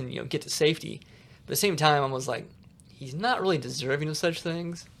across and, get to safety. But at the same time, I was like, he's not really deserving of such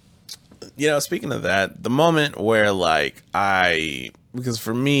things. Speaking of that, the moment where like because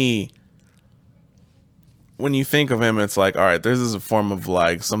for me, when you think of him, it's like, all right, this is a form of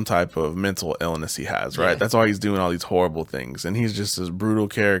like some type of mental illness he has, right? Yeah. That's why he's doing all these horrible things. And he's just this brutal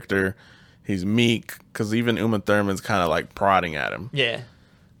character. He's meek, because even Uma Thurman's kind of like prodding at him. Yeah.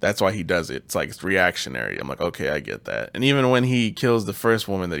 That's why he does it. It's like, it's reactionary. I'm like, okay, I get that. And even when he kills the first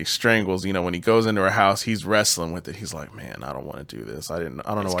woman that he strangles, when he goes into her house, he's wrestling with it. He's like, man, I don't want to do this. I don't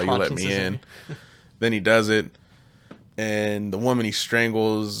know why you let me in. Then he does it. And the woman he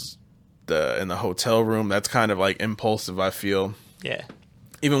strangles in the hotel room, that's kind of like impulsive, I feel. Yeah.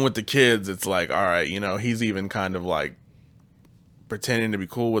 Even with the kids, it's like, all right, he's even kind of like pretending to be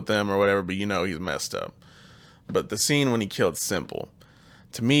cool with them or whatever, but he's messed up. But the scene when he killed Simple,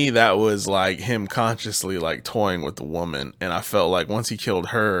 to me, that was like him consciously like toying with the woman. And I felt like once he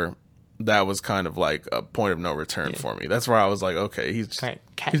killed her, that was kind of like a point of no return for me. That's where I was like, okay, he's kind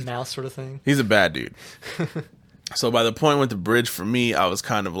of cat and mouse sort of thing. He's a bad dude. So by the point with the bridge, for me, I was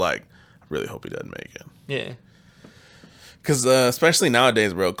kind of like, I really hope he doesn't make it. Yeah. Because especially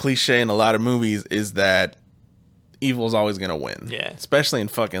nowadays, bro, cliche in a lot of movies is that evil's always gonna win. Yeah. Especially in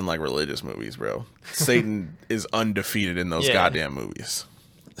fucking like religious movies, bro. Satan is undefeated in those goddamn movies.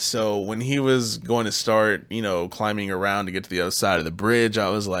 So when he was going to start, climbing around to get to the other side of the bridge, I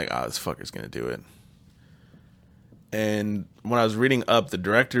was like, oh, this fucker's gonna do it. And when I was reading up, the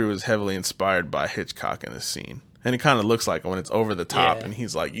director was heavily inspired by Hitchcock in this scene. And it kind of looks like when it's over the top and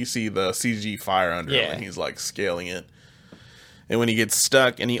he's like, you see the CG fire under him and he's like scaling it. And when he gets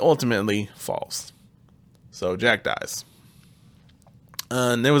stuck and he ultimately falls. So Jack dies.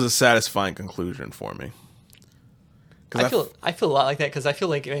 And there was a satisfying conclusion for me. I feel a lot like that, because I feel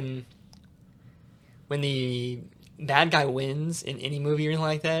like when the bad guy wins in any movie or anything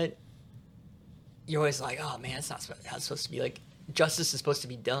like that, you're always like, oh man, it's not how it's supposed to be. Like, justice is supposed to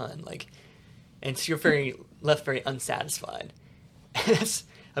be done. Like, and so you're left very unsatisfied. And that's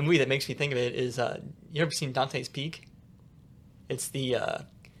a movie that makes me think of it is, you ever seen Dante's Peak? It's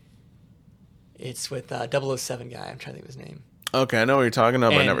it's with 007 guy. I'm trying to think of his name. Okay, I know what you're talking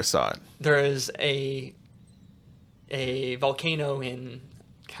about, but I And never saw it. There is a volcano in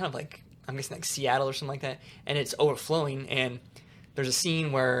kind of like, I'm guessing like Seattle or something like that, and it's overflowing, and there's a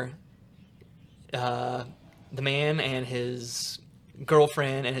scene where the man and his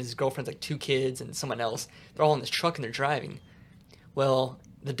girlfriend and his girlfriend's like 2 kids and someone else, they're all in this truck and they're driving. Well,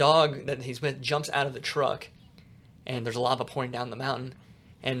 the dog that he's with jumps out of the truck, and there's lava pouring down the mountain,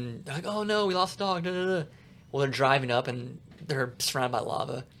 and they're like, oh no, we lost the dog, da, da, da. Well, they're driving up, and they're surrounded by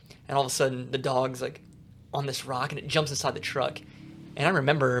lava, and all of a sudden, the dog's like on this rock, and it jumps inside the truck. And I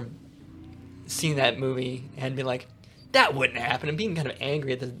remember seeing that movie and being like, that wouldn't happen, and being kind of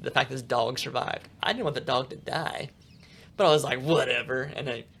angry at the fact this dog survived. I didn't want the dog to die, but I was like, whatever, and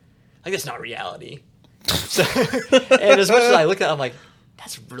like, that's not reality. So, and as much as I look at it, I'm like,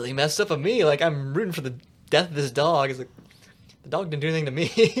 that's really messed up of me. Like, I'm rooting for the death of this dog. It's like, the dog didn't do anything to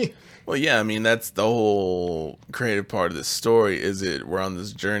me. Well, yeah, I mean, that's the whole creative part of this story, is we're on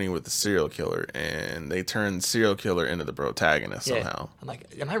this journey with the serial killer, and they turn the serial killer into the protagonist somehow. I'm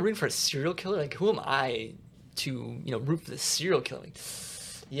like, am I rooting for a serial killer? Like, who am I to, root for the serial killer? Like,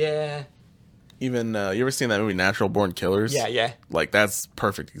 yeah. Even, you ever seen that movie, Natural Born Killers? Yeah. Like, that's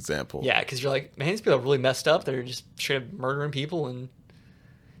perfect example. Yeah, because you're like, man, these people are really messed up. They're just straight up murdering people, and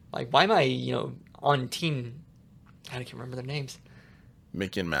like, why am I, on team, I can't remember their names.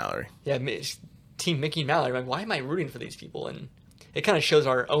 Mickey and Mallory. Yeah, Team Mickey and Mallory. Like, why am I rooting for these people? And it kind of shows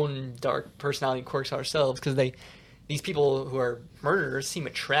our own dark personality quirks ourselves, because these people who are murderers seem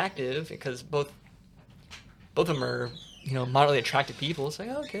attractive because both of them are, moderately attractive people. It's like,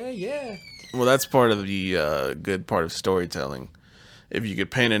 okay, yeah. Well, that's part of the good part of storytelling. If you could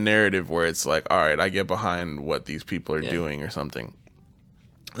paint a narrative where it's like, all right, I get behind what these people are doing or something.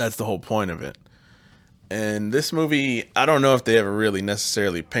 That's the whole point of it. And this movie, I don't know if they ever really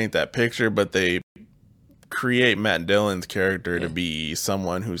necessarily paint that picture, but they create Matt Dillon's character to be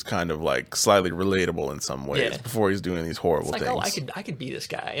someone who's kind of like slightly relatable in some ways before he's doing these horrible things. Oh, I could be this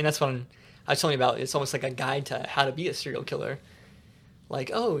guy. And that's what I was telling you about. It's almost like a guide to how to be a serial killer.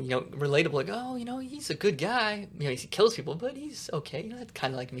 Like, oh, relatable. Like, oh, he's a good guy. He kills people, but he's okay. That's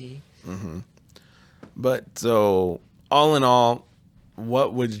kind of like me. Mm-hmm. But so, all in all,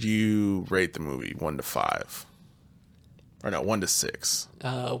 what would you rate the movie? 1 to 5? Or no, 1 to 6.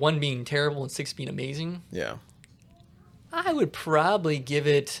 1 being terrible and 6 being amazing. Yeah. I would probably give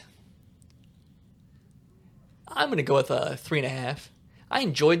it. I'm gonna go with a 3.5. I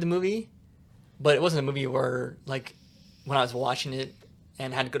enjoyed the movie, but it wasn't a movie where, like, when I was watching it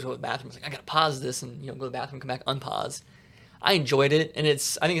and had to go to the bathroom, I was like, I gotta pause this and go to the bathroom, come back, unpause. I enjoyed it, and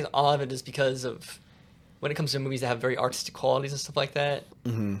I think a lot of it is because of when it comes to movies that have very artistic qualities and stuff like that.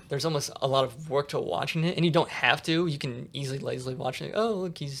 Mm-hmm. There's almost a lot of work to watching it, and you don't have to. You can easily lazily watch it. Oh,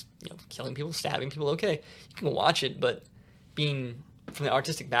 look, he's killing people, stabbing people. Okay, you can watch it, but being from the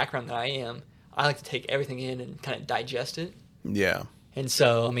artistic background that I am, I like to take everything in and kind of digest it. Yeah. And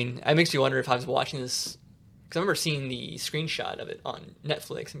so, I mean, it makes me wonder if I was watching this, because I remember seeing the screenshot of it on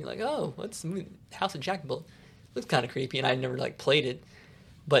Netflix and be like, oh, what's the movie? House of Jack Bull? Looks kind of creepy, and I never played it.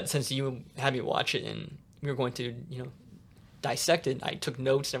 But since you had me watch it and we were going to, dissect it, I took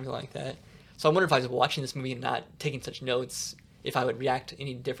notes and everything like that. So I wonder if I was watching this movie and not taking such notes, if I would react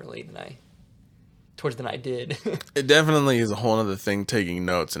any differently than I did. It definitely is a whole other thing, taking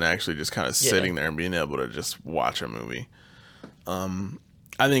notes and actually just kind of sitting there and being able to just watch a movie.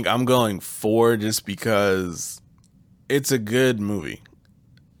 I think I'm going 4 just because it's a good movie.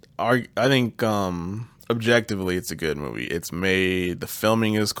 I think objectively it's a good movie. It's made, the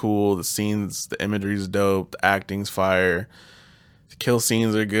filming is cool, the scenes, the imagery is dope, the acting's fire, the kill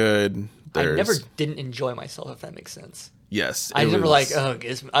scenes are good. I never didn't enjoy myself, if that makes sense. Yes. I never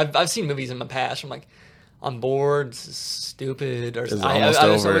I've seen movies in my past. I'm like, I'm bored, this is stupid. Or I was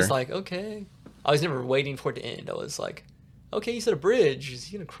always like, okay. I was never waiting for it to end. I was like, okay, he's at a bridge. Is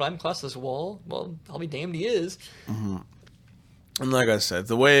he going to climb across this wall? Well, I'll be damned he is. Mm-hmm. And like I said,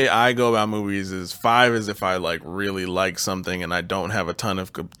 the way I go about movies is 5 is if I really like something and I don't have a ton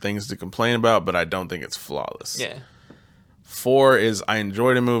of things to complain about, but I don't think it's flawless. Yeah. 4 is I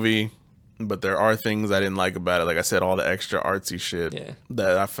enjoyed a movie, but there are things I didn't like about it. Like I said, all the extra artsy shit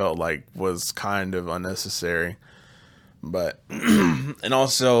that I felt like was kind of unnecessary. But, and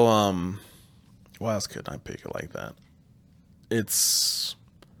also, what else could I pick it like that? It's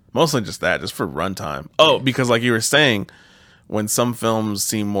mostly just that, just for runtime. Oh, because like you were saying, when some films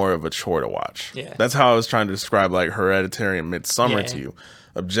seem more of a chore to watch. Yeah. That's how I was trying to describe like Hereditary and Midsommar Yeah. to you.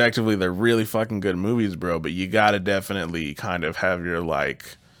 Objectively, they're really fucking good movies, bro, but you gotta definitely kind of have your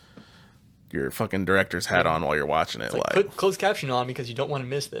like your fucking director's hat on while you're watching it. Like Put closed caption on because you don't want to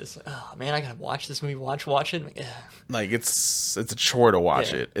miss this. Oh man, I gotta watch this movie. Watch it. Like, like it's a chore to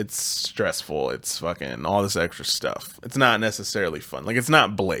watch Yeah. it. It's stressful. It's fucking all this extra stuff. It's not necessarily fun. Like it's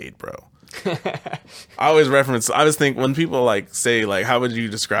not Blade, bro. I always think when people like say like how would you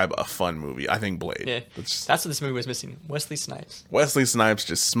describe a fun movie? I think Blade. Yeah, It's that's what this movie was missing. Wesley Snipes. Wesley Snipes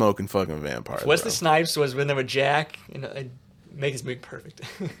just smoking fucking vampires. Wesley bro. Snipes was when there with Jack, and it'd make his movie perfect.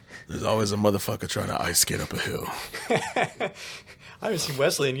 There's always a motherfucker trying to ice skate up a hill. I haven't seen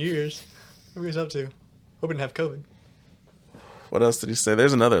Wesley in years. What are you up to? Hoping to have COVID. What else did he say?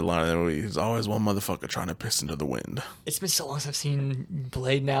 There's another line in the movie. There's always one motherfucker trying to piss into the wind. It's been so long since I've seen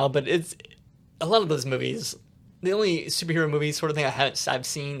Blade now, but it's a lot of those movies. The only superhero movie sort of thing I've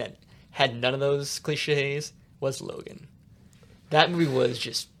seen that had none of those cliches was Logan. That movie was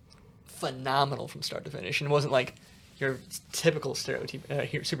just phenomenal from start to finish, and it wasn't like your typical stereotype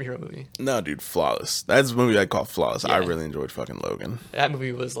superhero movie. No, dude, flawless. That's a movie I call flawless. I Yeah. really enjoyed fucking Logan. That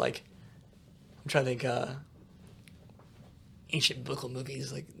movie was like, I'm trying to think, ancient biblical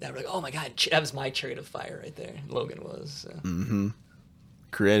movies like that were like, oh my god, that was my chariot of fire right there. Logan was. So.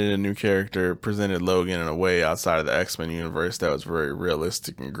 Created a new character, presented Logan in a way outside of the X-Men universe that was very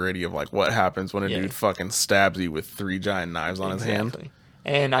realistic and gritty of like what happens when a Yeah. dude fucking stabs you with 3 giant knives on his hand. Exactly.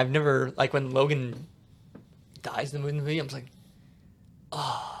 And I've never, like, when Logan dies in the movie, I'm just like,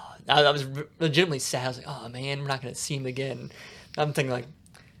 oh, I was legitimately sad. I was like, oh man, we're not going to see him again. I'm thinking, like,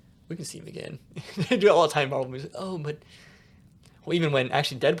 we can see him again. They do it all the time in Marvel movies. Oh, but, well, even when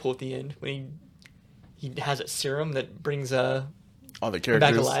actually Deadpool at the end, when he has that serum that brings All the him characters.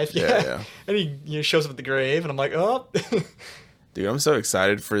 back alive. Yeah. And he shows up at the grave, and I'm like, oh. Dude, I'm so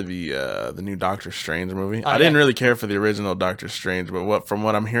excited for the new Doctor Strange movie. Oh, I didn't yeah. really care for the original Doctor Strange, but from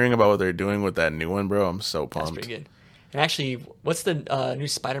what I'm hearing about what they're doing with that new one, bro, I'm so That's pumped. pretty good. And actually, what's the new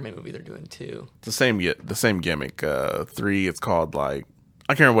Spider-Man movie they're doing, too? The same gimmick. 3, it's called like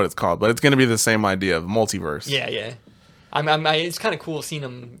I can't remember what it's called, but it's going to be the same idea of multiverse. Yeah. It's kind of cool seeing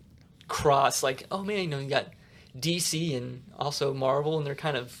them cross. Like, oh man, you got DC and also Marvel, and they're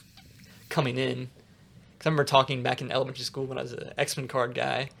kind of coming in. Because I remember talking back in elementary school when I was an X-Men card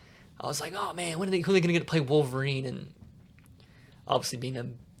guy. I was like, oh man, who are they going to get to play Wolverine? And obviously, being a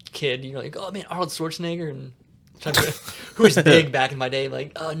kid, you're like, oh man, Arnold Schwarzenegger, and who was big back in my day.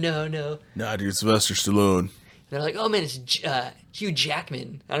 Like, oh no. Nah, dude, Sylvester Stallone. And they're like, oh man, it's Hugh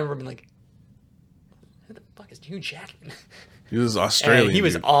Jackman. I remember being like, who the fuck is Hugh Jackman? He was Australian. And he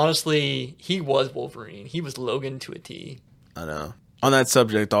was dude. he was Wolverine. He was Logan to a T. I know. On that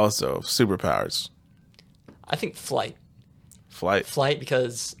subject, also superpowers. I think flight. Flight.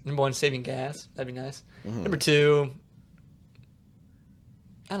 Because number one, saving gas. That'd be nice. Mm-hmm. Number two,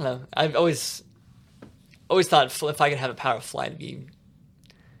 I don't know. I've always thought if I could have a power of flight,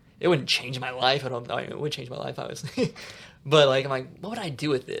 it wouldn't change my life. It would change my life, obviously. But like, I'm like, what would I do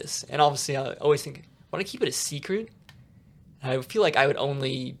with this? And obviously, I always think, would I keep it a secret? And I feel like I would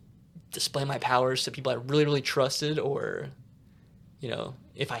only display my powers to people I really, really trusted, or,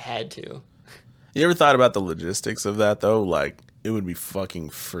 if I had to. You ever thought about the logistics of that though? Like, it would be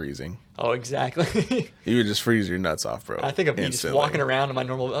fucking freezing. Oh, exactly. You would just freeze your nuts off, bro. I think of me just instantly. walking around in my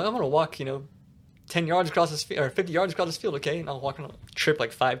normal. I'm gonna walk, 10 yards across this field or 50 yards across this field, okay? And I'll walk on a trip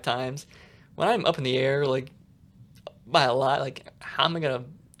like 5 times. When I'm up in the air, like by a lot, like how am I gonna?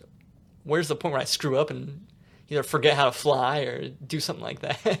 Where's the point where I screw up and either forget how to fly or do something like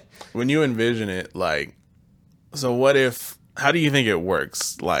that? When you envision it, like, so what if? How do you think it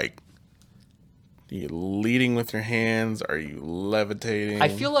works? Like, are you leading with your hands? Are you levitating? I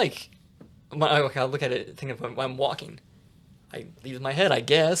feel like when I look at it, think of when I'm walking, I lead with my head, I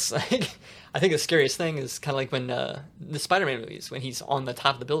guess. I think the scariest thing is kind of like when the Spider-Man movies, when he's on the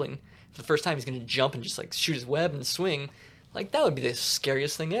top of the building for the first time, he's going to jump and just like shoot his web and swing. Like that would be the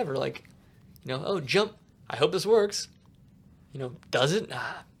scariest thing ever. Like, oh, jump. I hope this works. Does it?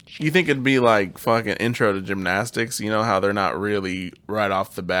 You think it'd be like fucking Intro to Gymnastics? You know how they're not really right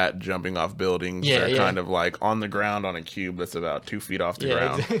off the bat jumping off buildings. Yeah, they're yeah. kind of like on the ground on a cube that's about 2 feet off the Yeah,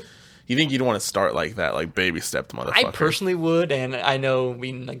 ground. exactly. You think you'd want to start like that, like baby stepped motherfucker? I personally would, and I know,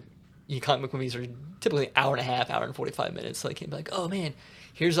 like, comic book movies are typically an hour and a half, hour and 45 minutes. Like, you'd be like, oh man,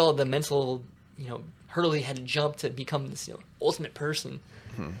 here's all the mental, hurdle he had to jump to become this, ultimate person.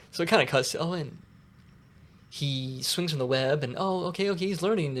 So it kind of cuts to, and he swings from the web, and okay, he's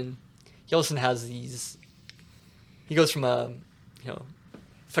learning, and he all of a sudden has these. He goes from a,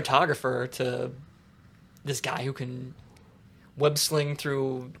 photographer to this guy who can. web sling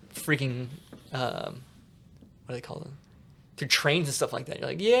through freaking what do they call them? Through trains and stuff like that. You're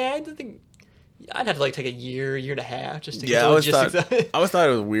like, yeah, I don't think I'd have to like take a year and a half just to get the logistics of it. I always thought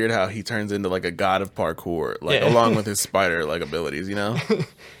it was weird how he turns into like a god of parkour, like along with his spider like abilities, you know?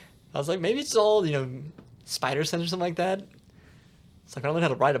 I was like, maybe it's all, spider sense or something like that. It's like, I don't know how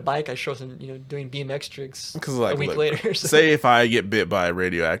to ride a bike. I show some, doing BMX tricks Like, a week later. So. Say if I get bit by a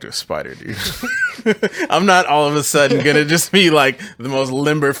radioactive spider, dude. I'm not all of a sudden gonna just be like the most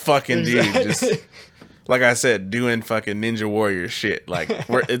limber fucking dude. Just like I said, doing fucking Ninja Warrior shit. Like,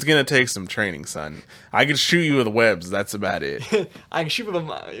 it's gonna take some training, son. I can shoot you with webs. That's about it. I can shoot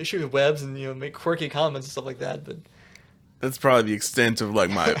with webs and make quirky comments and stuff like that. But that's probably the extent of like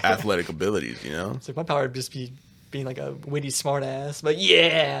my athletic abilities. It's like my power would just be being like a witty smart ass. But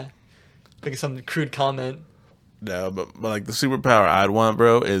yeah, making some crude comment. No, but like the superpower I'd want,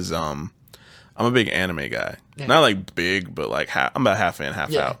 bro, is I'm a big anime guy. Yeah. Not like big, but like I'm about half in,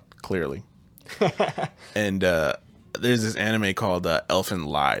 half out. Clearly. And there's this anime called Elfen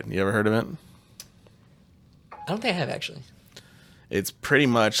Lied. You ever heard of it? I don't think I have, actually. It's pretty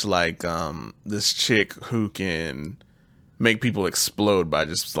much like this chick who can make people explode by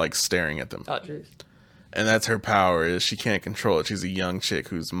just like staring at them. Oh, jeez. And that's her power, is she can't control it. She's a young chick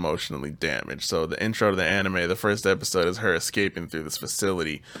who's emotionally damaged. So the intro to the anime, the first episode is her escaping through this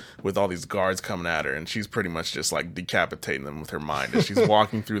facility with all these guards coming at her, and she's pretty much just like decapitating them with her mind as she's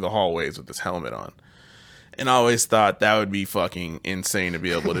walking through the hallways with this helmet on. And I always thought that would be fucking insane to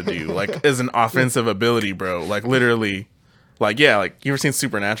be able to do, like as an offensive ability, bro. Like literally, like you ever seen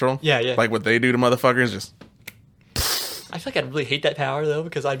Supernatural? Yeah. Like what they do to motherfuckers, just. I feel like I'd really hate that power though,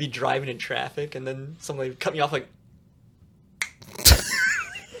 because I'd be driving in traffic and then somebody would cut me off like.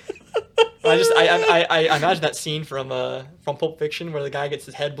 I imagine that scene from Pulp Fiction where the guy gets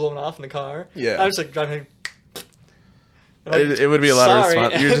his head blown off in the car. Yeah. I was like driving. It would be a lot of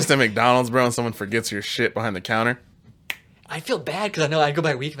response. You're just at McDonald's, bro, and someone forgets your shit behind the counter. I feel bad because I know I'd go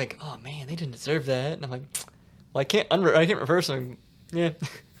back a week and be like, oh man, they didn't deserve that, and I'm like, well, I can't reverse them. Yeah.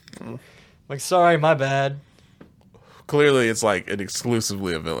 Like, sorry, my bad. Clearly, it's like an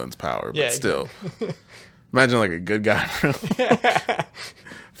exclusively a villain's power, but still. Imagine like a good guy.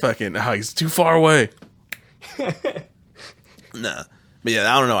 Fucking, he's too far away. Nah. But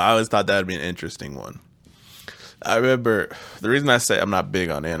yeah, I don't know. I always thought that would be an interesting one. I remember, the reason I say I'm not big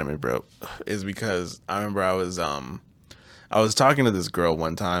on anime, bro, is because I remember I was talking to this girl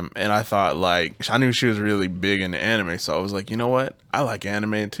one time, and I thought, like, I knew she was really big into anime, so I was like, you know what? I like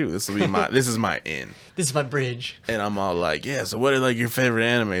anime too. This is my in. This is my bridge. And I'm all like, yeah, so what are like your favorite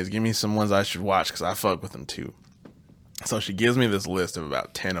animes? Give me some ones I should watch, because I fuck with them too. So she gives me this list of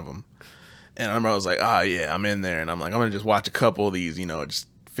about 10 of them. And I remember I was like, yeah, I'm in there. And I'm like, I'm going to just watch a couple of these, just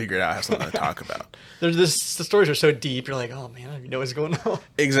figure it out, have something to talk about. The stories are so deep. You're like, oh man, I don't even know what's going on.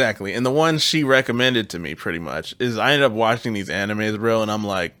 Exactly. And the one she recommended to me pretty much is I ended up watching these animes, bro. And I'm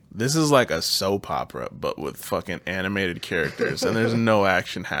like, this is like a soap opera, but with fucking animated characters. And there's no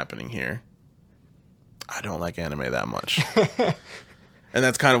action happening here. I don't like anime that much. And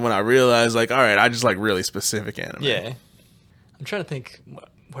that's kind of when I realized, like, all right, I just like really specific anime. Yeah. I'm trying to think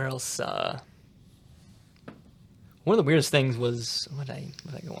where else. One of the weirdest things was, what did I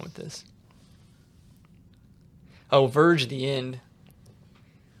go on with this? Oh, Verge at the end.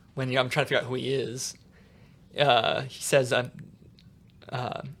 When I'm trying to figure out who he is, he says,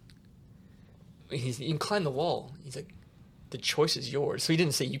 you can climb the wall. He's like, the choice is yours. So he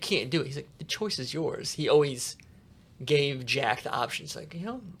didn't say you can't do it. He's like, the choice is yours. He always gave Jack the option. He's like,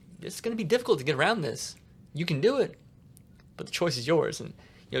 it's going to be difficult to get around this. You can do it, but the choice is yours. And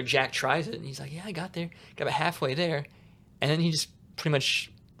Jack tries it, and he's like, yeah, I got there. Got about halfway there. And then he just pretty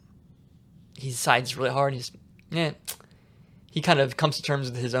much, he decides really hard. He kind of comes to terms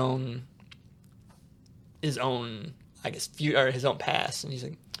with his own, I guess, or his own past. And he's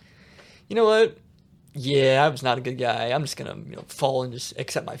like, you know what? Yeah, I was not a good guy. I'm just going to, fall and just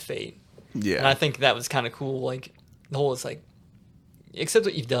accept my fate. Yeah. And I think that was kind of cool. Like, the whole, it's like, accept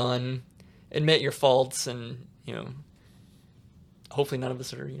what you've done, admit your faults, and, hopefully none of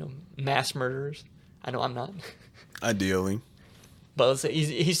us are, mass murderers. I know I'm not. Ideally. But let's say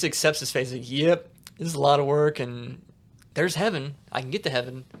he just accepts his fate. He's like, yep, this is a lot of work, and there's heaven. I can get to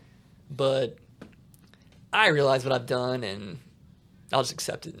heaven. But I realize what I've done, and I'll just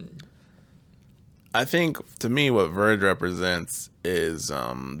accept it. I think, to me, what Verge represents is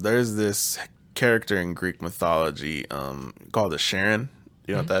there's this character in Greek mythology called a Charon.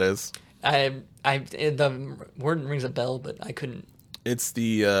 You know what that is? The word rings a bell, but I couldn't. It's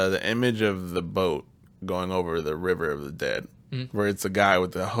the image of the boat going over the river of the dead. where it's a guy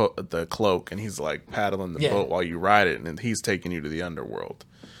with the cloak, and he's like paddling the boat while you ride it, and he's taking you to the underworld,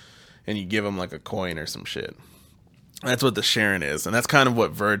 and you give him like a coin or some shit. That's what the Sharon is, and that's kind of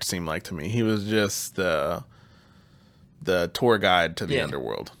what Verge seemed like to me. He was just the tour guide to the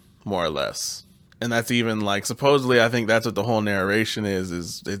underworld, more or less. And that's even like, supposedly, I think that's what the whole narration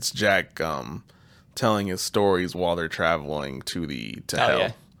is it's Jack telling his stories while they're traveling to hell.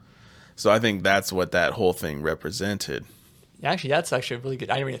 Yeah. So I think that's what that whole thing represented. Yeah, actually, that's actually really good.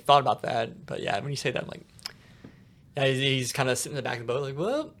 I never even thought about that, but yeah, when you say that, I'm like, yeah, he's kind of sitting in the back of the boat, like,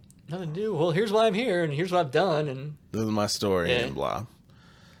 well, nothing to do. Well, here's why I'm here, and here's what I've done, and this is my story, and blah.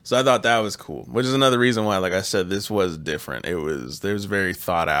 So I thought that was cool, which is another reason why, like I said, this was different. It was very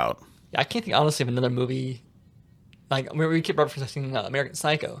thought out. Yeah, I can't think honestly of another movie like we keep referencing American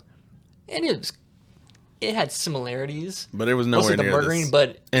Psycho, and it had similarities, but it was nowhere near murdering,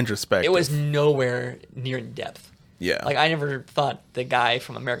 but introspective. It was nowhere near in depth. Yeah, like I never thought the guy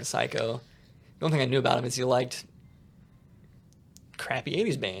from American Psycho. The only thing I knew about him is he liked crappy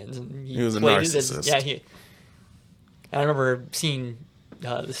 '80s bands, and he was a narcissist. I remember seeing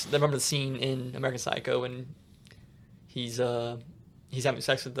this. I remember the scene in American Psycho when he's having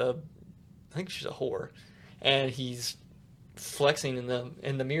sex with I think she's a whore, and he's flexing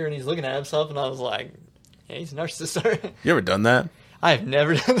in the mirror, and he's looking at himself, and I was like, yeah, he's a narcissist. You ever done that? I have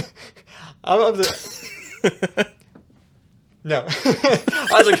never done that. No.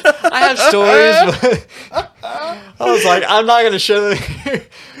 I was like, I have stories, but I was like, I'm not going to share them here.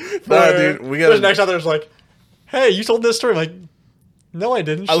 No, dude, we got to... next other was like, hey, you told this story. I'm like, no, I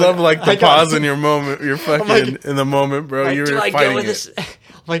didn't. I love like the pause in your moment. You're fucking like, in the moment, bro. Like, you were fighting go with it. This? I'm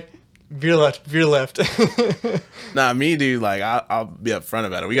like, veer left. Nah, me, dude, like, I'll be upfront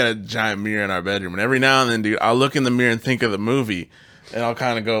about it. We got a giant mirror in our bedroom, and every now and then, dude, I'll look in the mirror and think of the movie, and I'll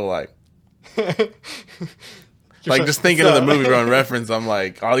kind of go like... like, just thinking of the movie, bro, in reference, I'm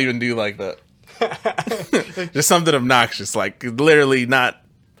like, I'll even do like the... just something obnoxious, like, literally not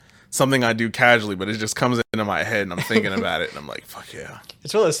something I do casually, but it just comes into my head, and I'm thinking about it, and I'm like, fuck yeah.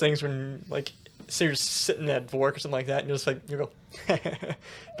 It's one of those things when, like, say you're sitting at work or something like that, and you're just like, you go,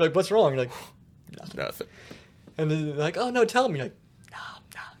 like, what's wrong? You're like, nothing. And then they're like, oh, no, tell me. You're like,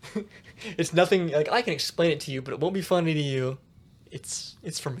 no. It's nothing, like, I can explain it to you, but it won't be funny to you. It's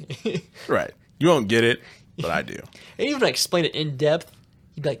for me. Right. You won't get it, but I do. And even if I explain it in depth,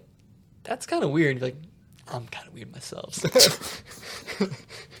 you'd be like, that's kind of weird. You're like, I'm kind of weird myself.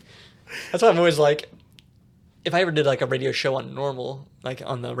 That's why I'm always like, if I ever did like a radio show on normal, like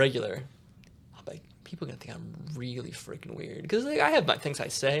on the regular, I'll be like, people are going to think I'm really freaking weird. Because like, I have my things I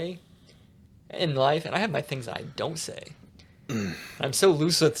say in life, and I have my things I don't say. I'm so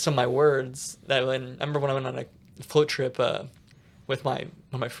loose with some of my words that I remember when I went on a float trip with one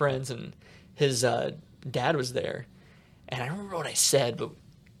of my friends, and his dad was there, and I don't remember what I said, but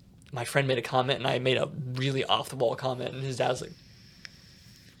my friend made a comment, and I made a really off the wall comment, and his dad was like,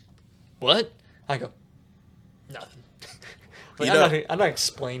 "What?" I go, "Nothing." Like, I'm not gonna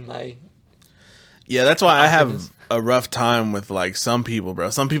explain my. Yeah, that's why I have a rough time with like some people, bro.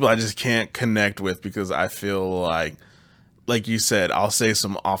 Some people I just can't connect with because I feel like you said, I'll say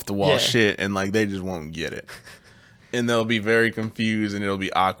some off the wall shit, and like they just won't get it. And they'll be very confused, and it'll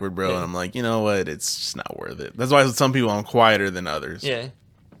be awkward, bro. Yeah. And I'm like, you know what? It's just not worth it. That's why with some people I'm quieter than others. Yeah.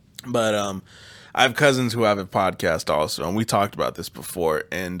 But I have cousins who have a podcast also, and we talked about this before.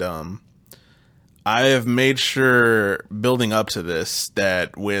 And I have made sure, building up to this,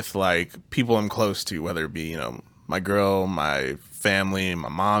 that with like people I'm close to, whether it be my girl, my family, my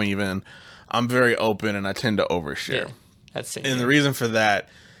mom, even, I'm very open, and I tend to overshare. Yeah, that's the same. And the reason for that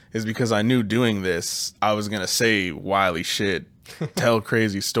is because I knew doing this, I was going to say wily shit, tell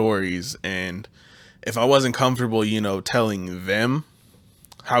crazy stories. And if I wasn't comfortable, telling them,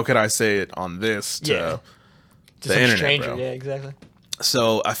 how could I say it on this to the internet, stranger, bro? Yeah, exactly.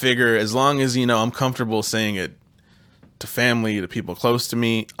 So I figure as long as, I'm comfortable saying it to family, to people close to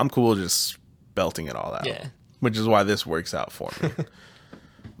me, I'm cool just belting it all out. Yeah. Which is why this works out for me.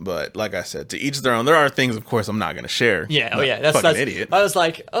 But like I said, to each their own. There are things, of course, I'm not going to share. Yeah, oh yeah, that's idiot. I was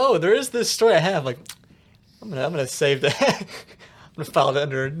like, oh, there is this story I have. Like, I'm gonna save that. I'm gonna file it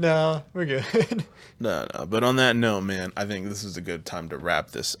under. No, we're good. No. But on that note, man, I think this is a good time to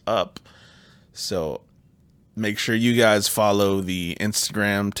wrap this up. So make sure you guys follow the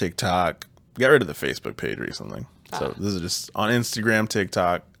Instagram, TikTok. Got rid of the Facebook page recently. So this is just on Instagram,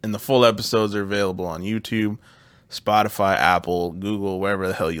 TikTok, and the full episodes are available on YouTube, Spotify, Apple, Google, wherever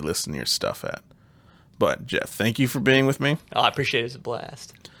the hell you listen to your stuff at. But, Jeff, thank you for being with me. Oh, I appreciate it. It's a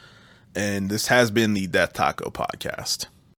blast. And this has been the Death Taco Podcast.